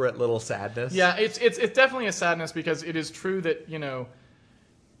separate little sadness. Yeah, it's definitely a sadness because it is true that,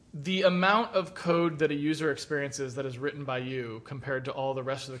 the amount of code that a user experiences that is written by you compared to all the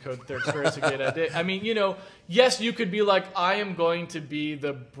rest of the code that they're experiencing day to day. I mean, yes, you could be like, I am going to be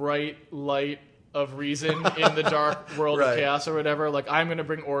the bright light of reason in the dark world of chaos or whatever. Like, I'm going to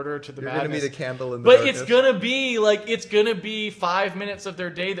bring order to the madness. You're going to be the candle in the darkness. But it's going to be 5 minutes of their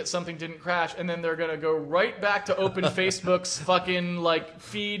day that something didn't crash, and then they're going to go right back to open Facebook's fucking,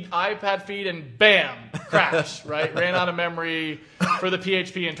 feed, iPad feed, and bam, crash, right? Ran out of memory for the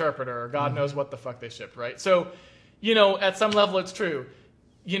PHP interpreter, or God knows what the fuck they shipped, right? So, at some level it's true.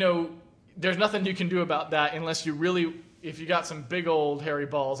 There's nothing you can do about that unless you really... If you got some big old hairy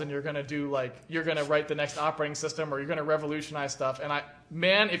balls and you're going to you're going to write the next operating system or you're going to revolutionize stuff.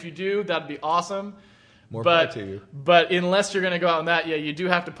 And if you do, that'd be awesome. More power to you. But unless you're going to go out on that, you do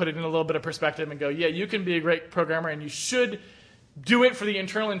have to put it in a little bit of perspective and go, you can be a great programmer and you should do it for the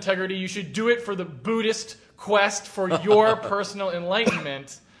internal integrity. You should do it for the Buddhist quest for your personal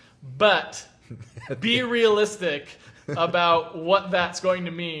enlightenment. But be realistic about what that's going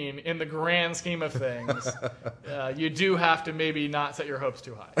to mean in the grand scheme of things. You do have to maybe not set your hopes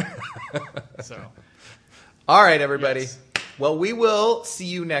too high. So, all right, everybody. Yes. Well, we will see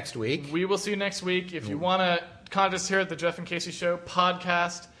you next week. We will see you next week. If you want to contact us here at the Jeff and Casey Show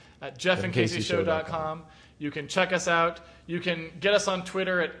podcast at jeffandcaseyshow.com. You can check us out. You can get us on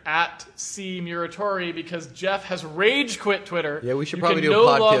Twitter at @CMuratori because Jeff has rage quit Twitter. Yeah, we should probably do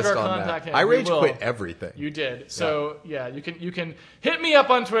a podcast on that. Him. I rage quit everything. You did. So you can hit me up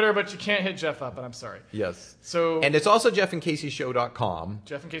on Twitter, but you can't hit Jeff up, and I'm sorry. Yes. And it's also jeffandcaseyshow.com.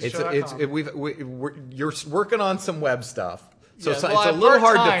 Jeffandcaseyshow.com. You're working on some web stuff, so it's a little little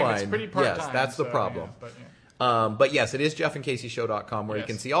hard to find. It's pretty part-time. Yes, that's the problem. But yes, it is jeffandcaseyshow.com where you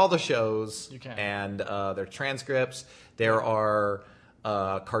can see all the shows. You can. And there are transcripts. There are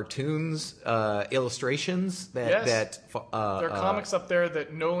cartoons, illustrations that there are comics up there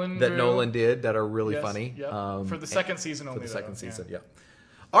that Nolan did that are really funny. Yep. For the second season only. For the second season, yeah.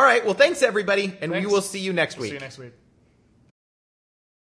 All right. Well, thanks everybody, and we will see you next week. See you next week.